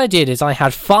 What I did is I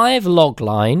had 5 log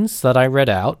lines that I read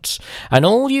out, and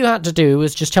all you had to do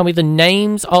was just tell me the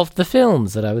names of the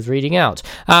films that I was reading out.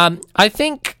 I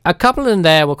think a couple in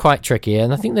there were quite tricky,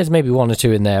 and I think there's maybe 1 or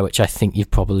 2 in there which I think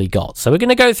you've probably got. So we're going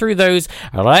to go through those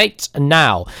right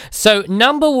now. So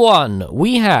number 1,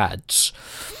 we had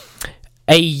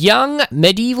a young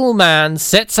medieval man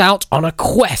sets out on a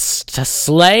quest to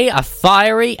slay a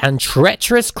fiery and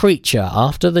treacherous creature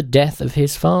after the death of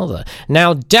his father.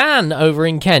 Now, Dan over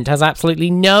in Kent has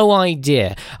absolutely no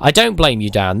idea. I don't blame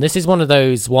you, Dan. This is one of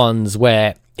those ones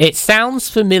where it sounds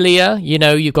familiar. You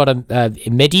know, you've got a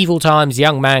medieval times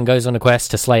young man goes on a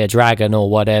quest to slay a dragon or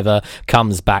whatever,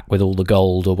 comes back with all the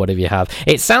gold or whatever you have.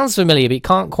 It sounds familiar, but you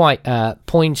can't quite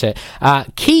point it.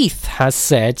 Keith has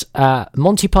said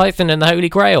Monty Python and the Holy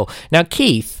Grail. Now,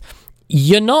 Keith,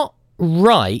 you're not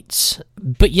right,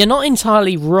 but you're not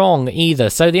entirely wrong either.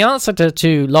 So the answer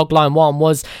to logline 1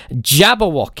 was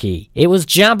Jabberwocky. It was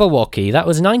Jabberwocky. That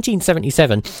was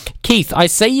 1977. Keith, I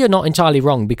say you're not entirely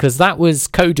wrong because that was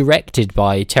co-directed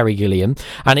by Terry Gilliam,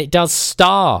 and it does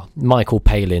star Michael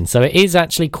Palin, so it is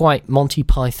actually quite Monty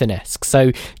Python-esque.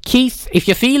 So Keith, if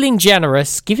you're feeling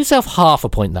generous, give yourself half a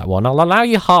point that one. I'll allow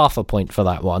you half a point for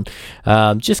that one,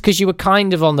 just because you were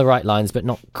kind of on the right lines but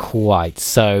not quite.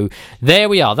 So there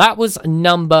we are. That was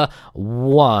number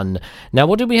 1. Now,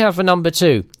 what did we have for number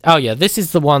 2? Oh yeah, this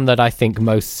is the one that I think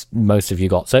most of you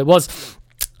got. So it was: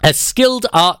 a skilled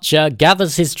archer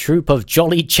gathers his troop of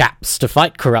jolly chaps to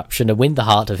fight corruption and win the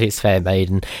heart of his fair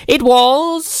maiden. It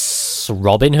was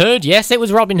Robin Hood. Yes, it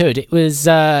was Robin Hood. It was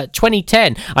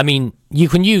 2010. I mean, you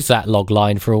can use that log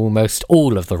line for almost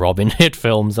all of the Robin Hood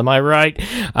films, am I right?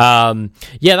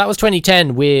 Yeah, that was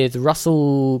 2010 with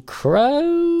Russell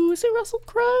Crowe. Is it Russell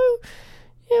Crowe?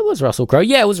 It was Russell Crowe.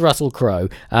 Yeah, it was Russell Crowe.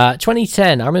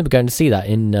 2010. I remember going to see that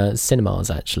in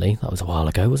cinemas, actually. That was a while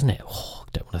ago, wasn't it? Oh,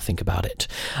 don't want to think about it.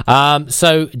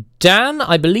 So, Dan,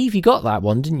 I believe you got that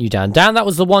one, didn't you, Dan? Dan, that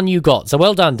was the one you got. So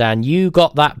well done, Dan. You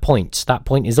got that point. That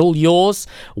point is all yours.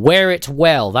 Wear it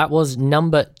well. That was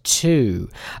number 2.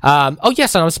 Oh,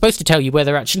 yes, and I was supposed to tell you where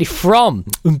they're actually from.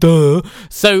 Duh.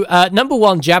 So, number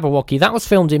 1, Jabberwocky, that was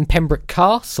filmed in Pembroke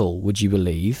Castle, would you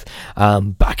believe,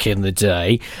 back in the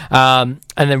day.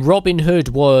 And then Robin Hood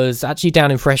was actually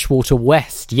down in Freshwater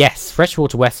West. Yes,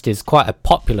 Freshwater West is quite a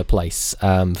popular place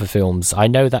for films. I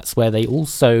know that's where they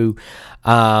also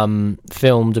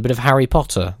filmed a bit of Harry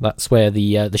Potter. That's where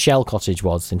the Shell Cottage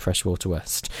was, in Freshwater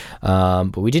West.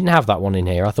 But we didn't have that one in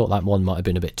here. I thought that one might have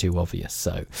been a bit too obvious.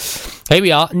 So here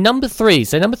we are, number 3.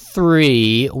 So number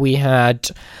 3, we had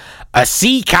a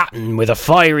sea captain with a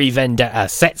fiery vendetta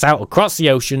sets out across the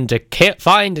ocean to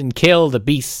find and kill the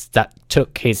beast that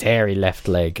took his hairy left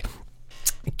leg.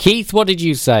 Keith, what did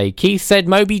you say? Keith said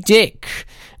Moby Dick.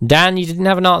 Dan, you didn't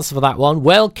have an answer for that one.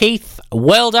 Well, Keith,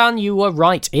 well done. You were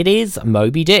right. It is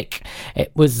Moby Dick.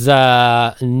 It was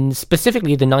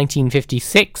specifically the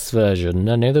 1956 version.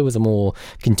 I know there was a more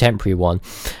contemporary one.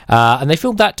 And they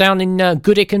filmed that down in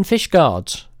Goodwick and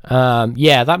Fishguard.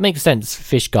 Yeah, that makes sense.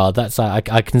 Fishguard. That's I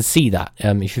can see that.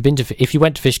 If you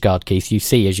went to Fishguard, Keith, you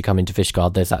see as you come into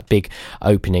Fishguard, there's that big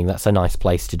opening. That's a nice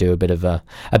place to do a bit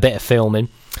of filming.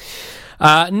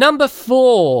 Number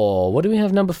 4. What do we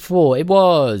have? Number 4. It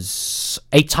was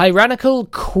a tyrannical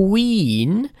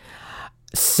queen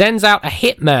sends out a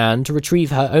hitman to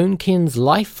retrieve her own kin's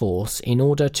life force in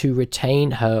order to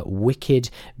retain her wicked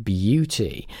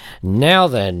beauty. Now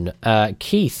then,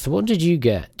 Keith, what did you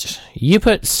get? You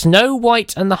put Snow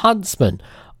White and the Huntsman.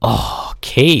 Oh,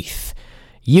 Keith,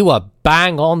 you are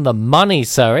bang on the money,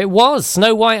 sir. It was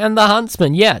Snow White and the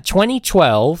Huntsman. Yeah,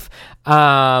 2012.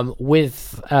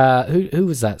 With who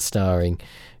was that starring?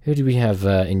 Who did we have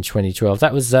in 2012?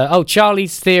 That was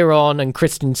Charlize Theron and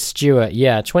Kristen Stewart.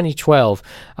 Yeah, 2012.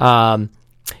 Yeah,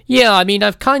 I mean,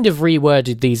 I've kind of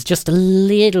reworded these just a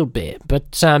little bit,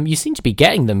 but you seem to be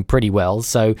getting them pretty well,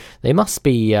 so they must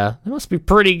be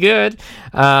pretty good.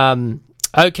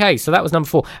 Okay, so that was number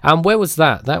 4. And where was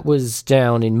that? That was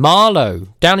down in Marlow.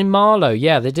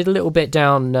 Yeah, they did a little bit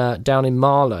down in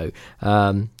Marlow.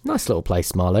 Nice little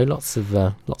place, Marlow. Lots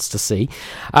to see.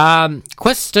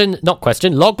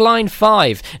 Logline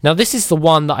 5. Now, this is the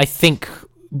one that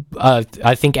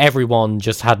I think everyone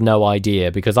just had no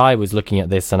idea, because I was looking at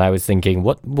this and I was thinking,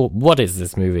 what is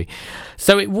this movie?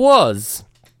 So it was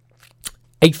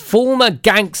A former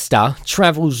gangster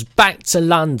travels back to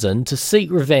London to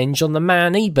seek revenge on the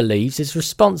man he believes is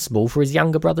responsible for his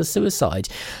younger brother's suicide.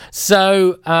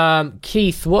 So,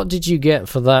 Keith, what did you get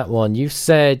for that one? You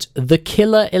said The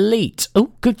Killer Elite.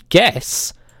 Oh, good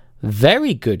guess.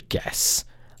 Very good guess.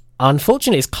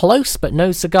 Unfortunately, it's close, but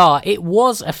no cigar. It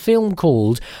was a film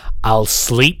called I'll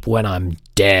Sleep When I'm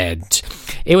Dead.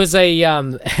 It was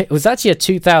actually a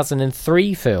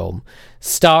 2003 film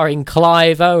starring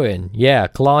Clive Owen. Yeah,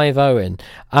 Clive Owen.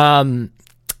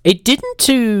 It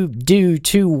didn't do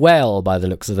too well by the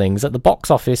looks of things. At the box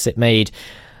office, it made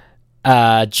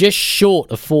just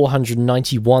short of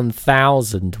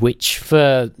 491,000, which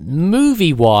for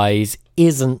movie-wise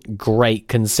isn't great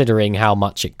considering how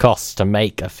much it costs to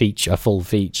make a full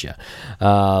feature.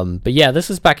 But yeah, this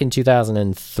was back in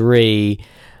 2003.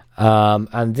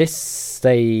 And this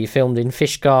they filmed in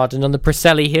Fishgarden on the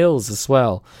Preseli Hills as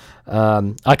well.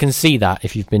 I can see that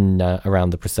if you've been around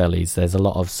the Preselis. There's a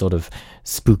lot of sort of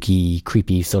spooky,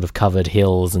 creepy sort of covered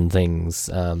hills and things.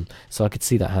 So I could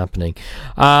see that happening.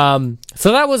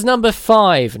 So that was number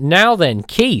 5. Now then,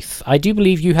 Keith, I do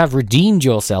believe you have redeemed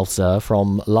yourself, sir,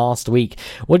 from last week.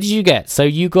 What did you get? So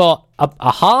you got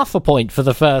a half a point for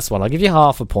the first one. I'll give you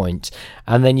half a point.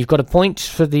 And then you've got a point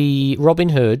for the Robin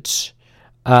Hood.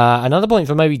 Another point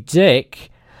for Moby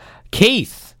Dick.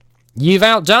 Keith, you've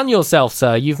outdone yourself,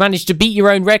 sir. You've managed to beat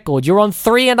your own record. You're on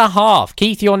 3.5.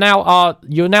 Keith, you're now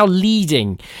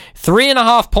leading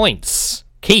 3.5 points.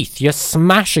 Keith, you're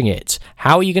smashing it.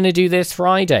 How are you going to do this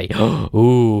Friday?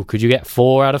 Ooh, could you get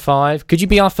 4 out of 5? Could you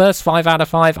be our first 5 out of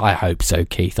 5? I hope so,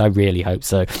 Keith. I really hope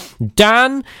so.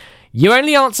 Dan, you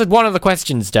only answered one of the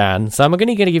questions, Dan, so I'm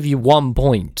only going to give you 1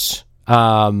 point.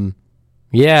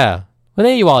 Yeah. Well,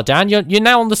 there you are, Dan. You're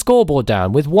now on the scoreboard,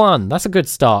 Dan, with 1. That's a good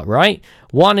start, right?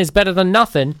 1 is better than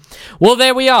nothing. Well,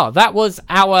 there we are. That was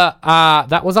our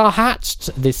hat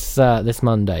this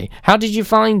Monday. How did you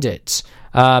find it?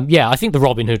 Yeah, I think the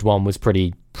Robin Hood one was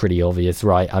pretty obvious,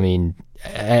 right? I mean,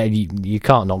 you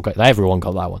can't not get that. Everyone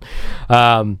got that one.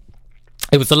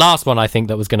 It was the last one, I think,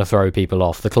 that was going to throw people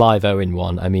off. The Clive Owen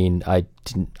one. I mean, I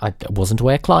wasn't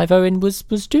aware Clive Owen was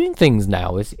doing things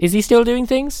now. Is he still doing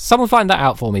things? Someone find that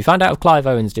out for me. Find out if Clive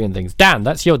Owen's doing things. Dan,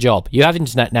 that's your job. You have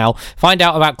internet now. Find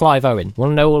out about Clive Owen.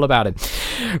 Want to know all about him.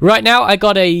 Right now, I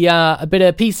got a bit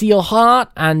of Piece of Your Heart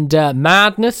and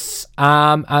Madness.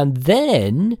 And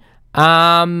then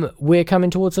we're coming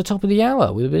towards the top of the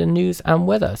hour with a bit of news and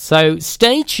weather. So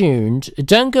stay tuned.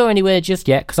 Don't go anywhere just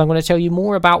yet, because I'm going to tell you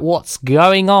more about what's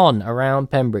going on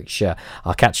around Pembrokeshire.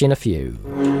 I'll catch you in a few.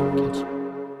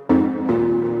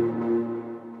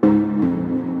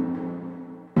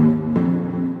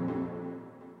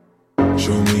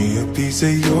 Show me a piece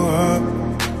of your heart,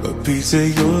 a piece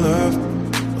of your love.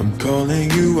 I'm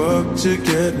calling you up to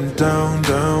getting down,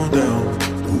 down, down.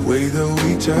 The way that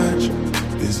we touch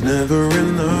is never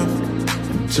enough.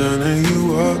 I'm turning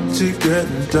you up to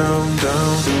getting down,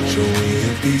 down. Show me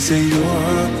a piece of your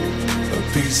heart, a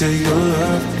piece of your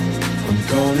love. I'm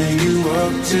calling you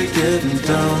up to getting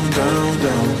down, down,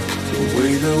 down. The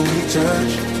way that we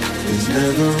touch is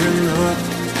never enough.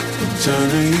 I'm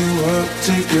turning you up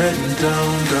to getting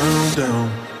down, down, down.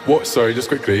 What? Sorry, just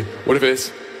quickly. What if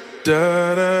it's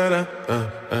da da da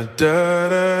da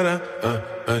da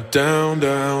da down,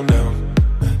 down, down.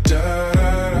 Da da.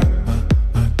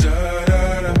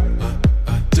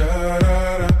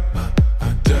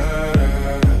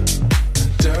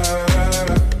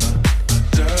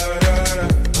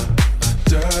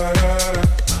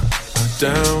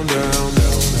 Down, down,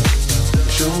 down.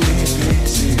 Show me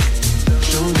pity,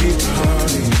 show me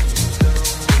party.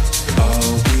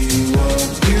 I'll be what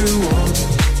you want,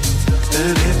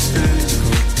 and it's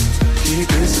physical. Keep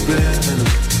it subliminal.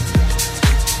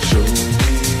 Show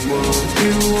me what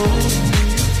you want.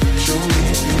 Show me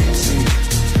pity,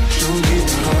 show me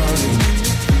party.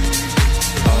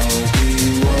 I'll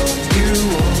be what you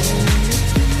want,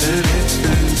 and it's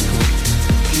physical.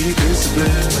 Keep it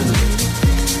subliminal.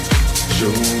 Show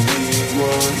me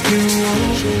what you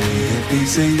want. Show me a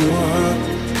piece of your heart,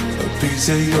 a piece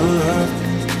of your love.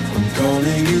 I'm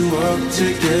calling you up to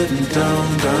getting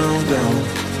down, down, down.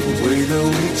 The way that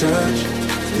we touch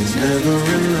is never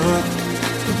enough.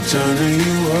 I'm turning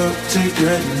you up to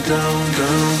getting down,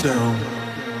 down, down.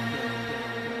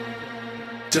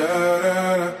 Da da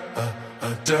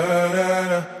da da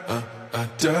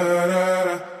da da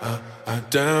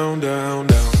down, down,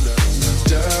 down.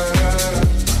 Da da.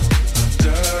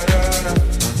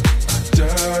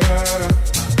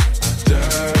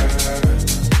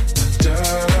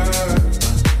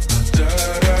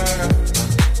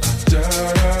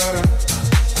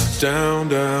 Down,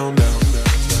 down, down, down.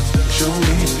 Show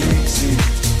me pity,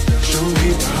 Show me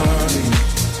party.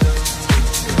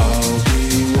 I'll be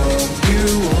what you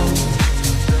want,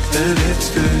 and it's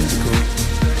physical.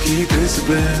 Keep it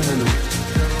subliminal.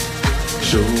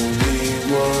 Show me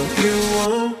what you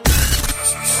want.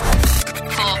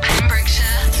 For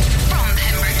Pembrokeshire, from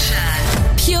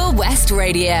Pembrokeshire, Pure West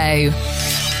Radio.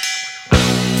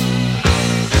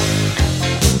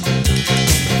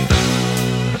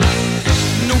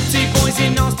 Naughty boys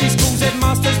in nasty schools,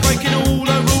 headmasters breaking all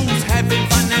the rules, having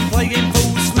fun and playing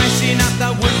fools, smashing up the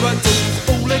woodwork tools.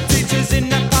 All the teachers in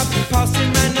the pub,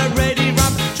 passing round a ready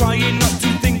rub, trying not to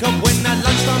think of when the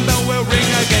lunchtime bell will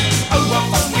ring again. Oh, what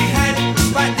fun we had,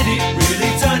 but did it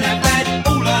really turn out bad?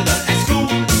 All I learnt at school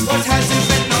was how to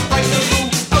bend, not break the rule.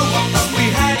 Oh, what fun we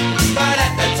had, but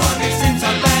at the time it seemed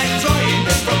so bad, trying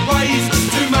different ways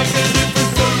to make a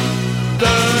difference too.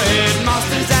 The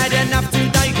headmaster's had enough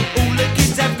today. All the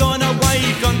kids have gone away,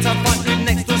 gone to fight with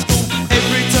next to school.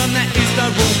 Every term that is the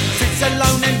rule. Sits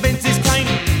alone and bends his cane.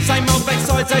 Same old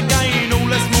backsides again. All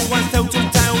the small ones tell two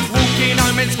tales, walking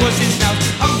home and squashing snails.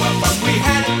 Oh, what fun we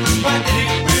had, but did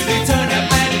it really turn out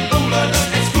bad? All I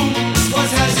learnt at school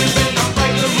was how to bend, not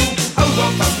break the rule. Oh,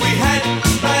 what fun we had,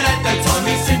 but at the time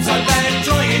it seemed so bad,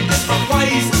 trying different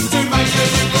ways to make a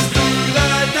difference through the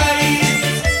days.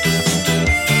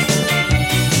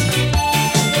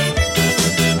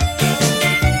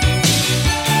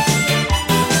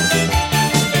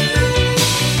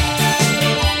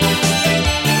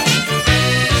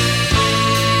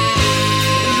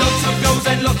 Lots of girls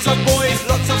and lots of boys,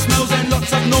 lots of smells and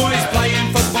lots of noise,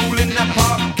 playing football in the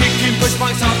park, kicking push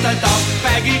bikes after dark,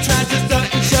 baggy trousers,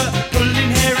 dirty shirt,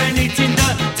 pulling hair and eating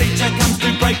dirt. Teacher comes to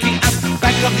breaking up,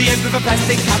 back of the end with a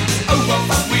plastic cup. Oh, what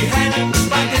fun we had,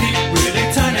 but did it really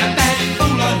turn out bad?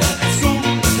 All I learnt at school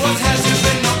was how to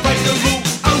bend, not break the rule.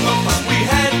 Oh, what fun we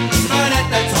had, but at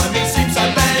that time it seemed so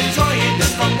bad, trying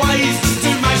different ways to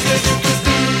make a difference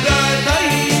through the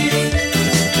days.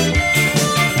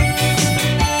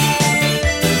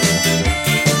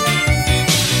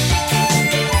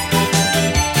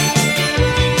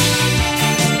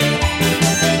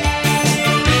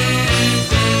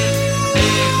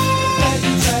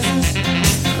 Baggy trousers,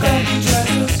 baggy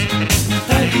trousers,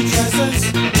 baggy trousers.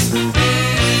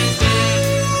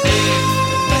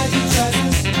 Baggy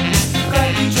trousers,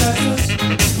 baggy trousers,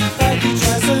 baggy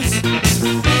trousers.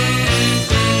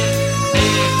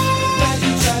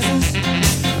 Baggy trousers,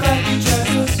 baggy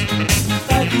trousers,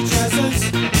 baggy trousers.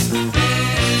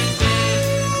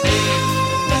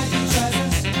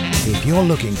 If you're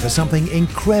looking for something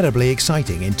incredibly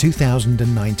exciting in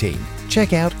 2019,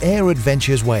 check out Air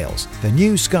Adventures Wales, the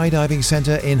new skydiving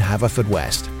centre in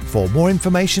Haverfordwest. For more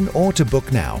information or to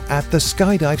book now at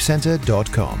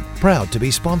theskydivecentre.com. Proud to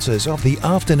be sponsors of the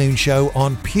afternoon show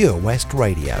on Pure West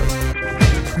Radio.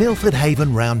 Milford Haven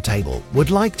Roundtable would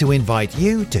like to invite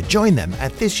you to join them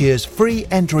at this year's free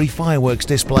entry fireworks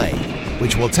display,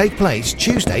 which will take place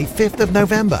Tuesday 5th of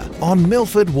November on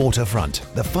Milford Waterfront.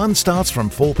 The fun starts from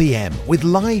 4 p.m. with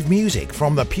live music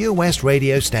from the Pure West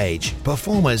Radio stage.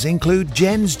 Performers include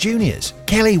Jens Juniors,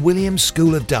 Kelly Williams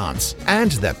School of Dance,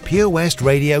 and the Pure West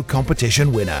Radio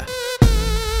competition winner.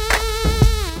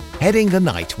 Heading the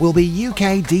night will be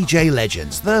UK DJ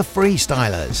legends, the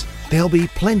Freestylers. There'll be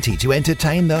plenty to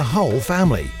entertain the whole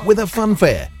family with a fun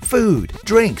fair, food,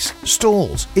 drinks,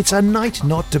 stalls. It's a night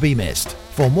not to be missed.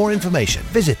 For more information,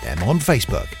 visit them on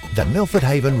Facebook. The Milford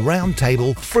Haven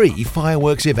Roundtable Free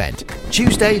Fireworks Event,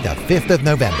 Tuesday the 5th of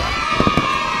November.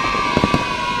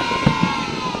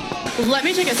 Let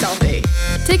me take a selfie.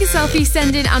 Take a selfie,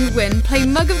 send in and win. Play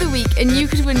Mug of the Week and you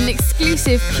could win an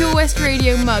exclusive Pure West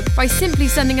Radio mug by simply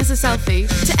sending us a selfie.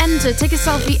 To enter, take a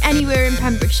selfie anywhere in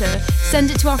Pembrokeshire. Send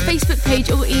it to our Facebook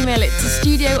page or email it to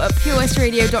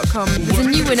studio@purewestradio.com. There's a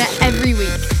new winner every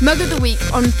week. Mug of the Week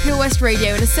on Pure West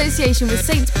Radio in association with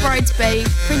St Bride's Bay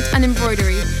Print and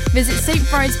Embroidery. Visit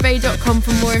stbridesbay.com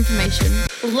for more information.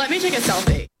 Let me take a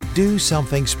selfie. Do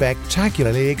something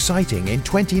spectacularly exciting in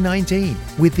 2019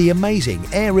 with the amazing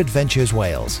Air Adventures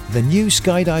Wales, the new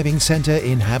skydiving centre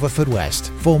in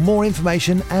Haverfordwest. For more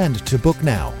information and to book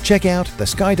now, check out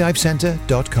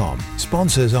theskydivecentre.com.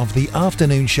 Sponsors of the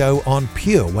afternoon show on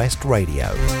Pure West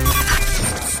Radio.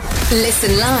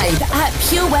 Listen live at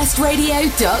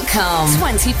purewestradio.com.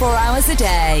 24 hours a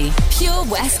day. Pure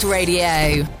West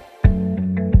Radio.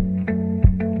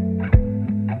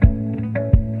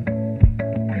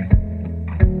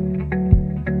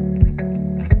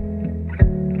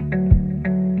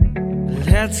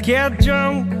 Let's get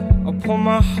drunk. I'll pour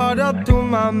my heart up through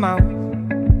my mouth.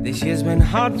 This year's been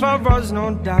hard for us,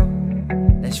 no doubt.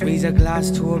 Let's raise a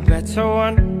glass to a better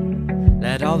one.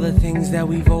 Let all the things that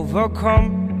we've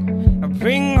overcome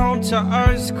bring home to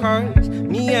us, 'cause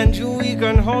me and you, we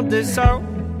can hold this out.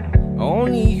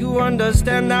 Only you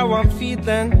understand how I'm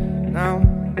feeling now,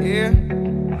 yeah.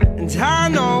 And I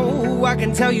know I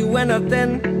can tell you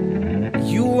anything.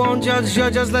 You won't judge, you're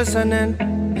just listening,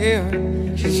 yeah.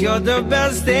 'Cause you're the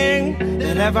best thing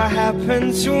that ever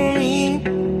happened to me.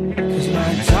 'Cause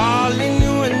my darling,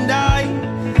 you and I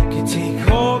could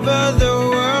take over the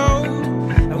world,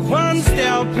 and one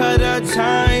step at a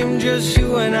time, just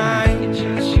you and I.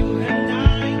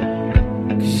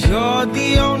 'Cause you're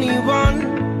the only one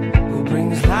who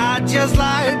brings light just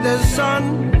like the sun.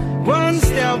 One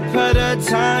step at a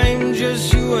time,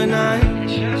 just you and I.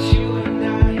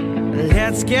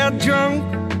 Let's get drunk,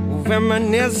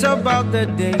 reminisce about the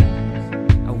day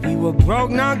we were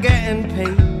broke, not getting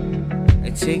paid,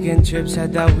 and taking trips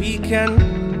at the weekend,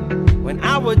 when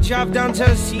I would drive down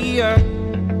to see her,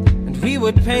 and we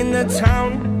would paint the town.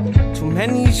 Too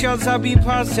many shots I'd be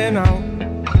passing out,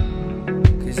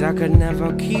 'cause I could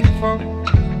never keep up.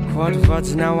 Quad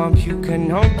words, now I'm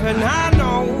puking open. I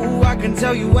know I can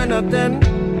tell you anything.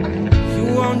 You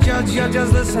won't judge, you're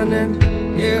just listening,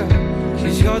 yeah.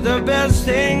 'Cause you're the best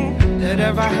thing that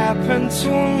ever happened to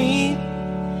me.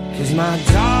 'Cause my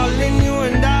darling, you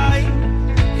and I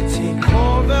can take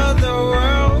over the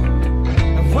world,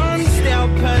 and one step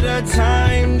at a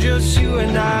time, just you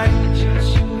and I.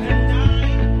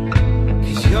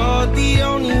 'Cause you're the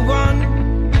only one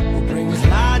who brings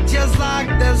light just like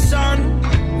the sun.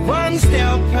 One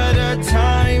step at a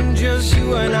time, just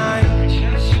you and I.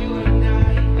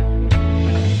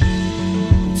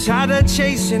 I'm tired of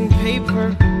chasing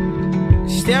paper,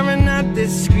 staring at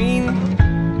this screen,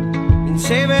 and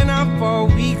saving up for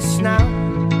weeks now,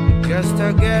 just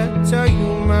to get to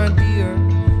you, my dear.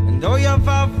 And though you're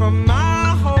far from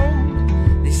my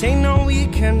home, this ain't no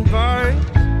weekend bar.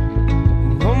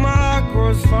 And though my heart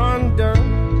grows fonder,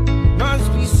 must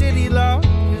be city love.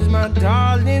 'Cause my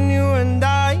darling, you and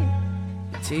I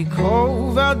take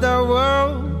over the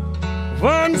world,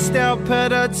 one step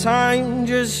at a time,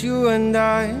 just you and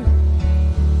I.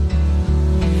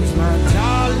 'Cause my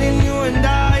darling, you and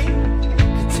I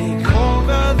can take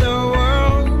over the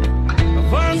world,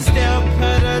 one step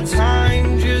at a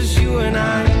time, just you and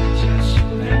I.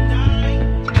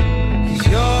 'Cause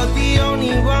you're the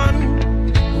only one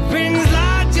who brings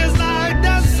light just like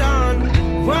the sun,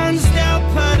 one step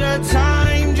at a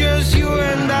time, just you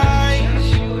and I.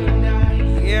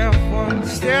 Yeah, one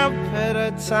step at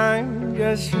a time,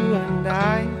 just you and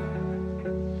I.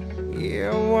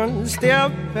 Yeah, one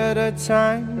step at a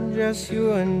time, just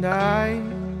you and I.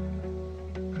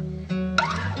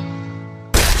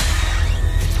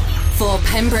 For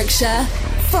Pembrokeshire,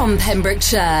 from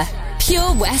Pembrokeshire,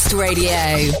 Pure West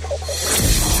Radio.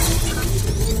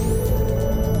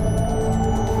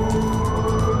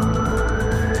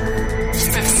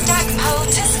 From Stackpole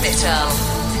to Spittal.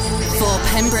 For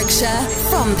Pembrokeshire,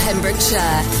 from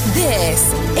Pembrokeshire, this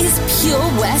is Pure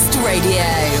West Radio.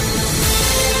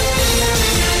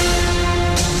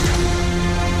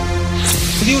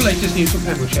 With your latest news from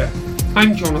Pembrokeshire,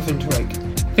 I'm Jonathan Twigg.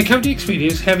 The county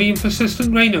experienced heavy and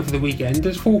persistent rain over the weekend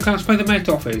as forecast by the Met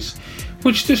Office,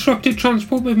 which disrupted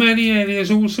transport, with many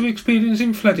areas also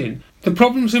experiencing flooding. The problems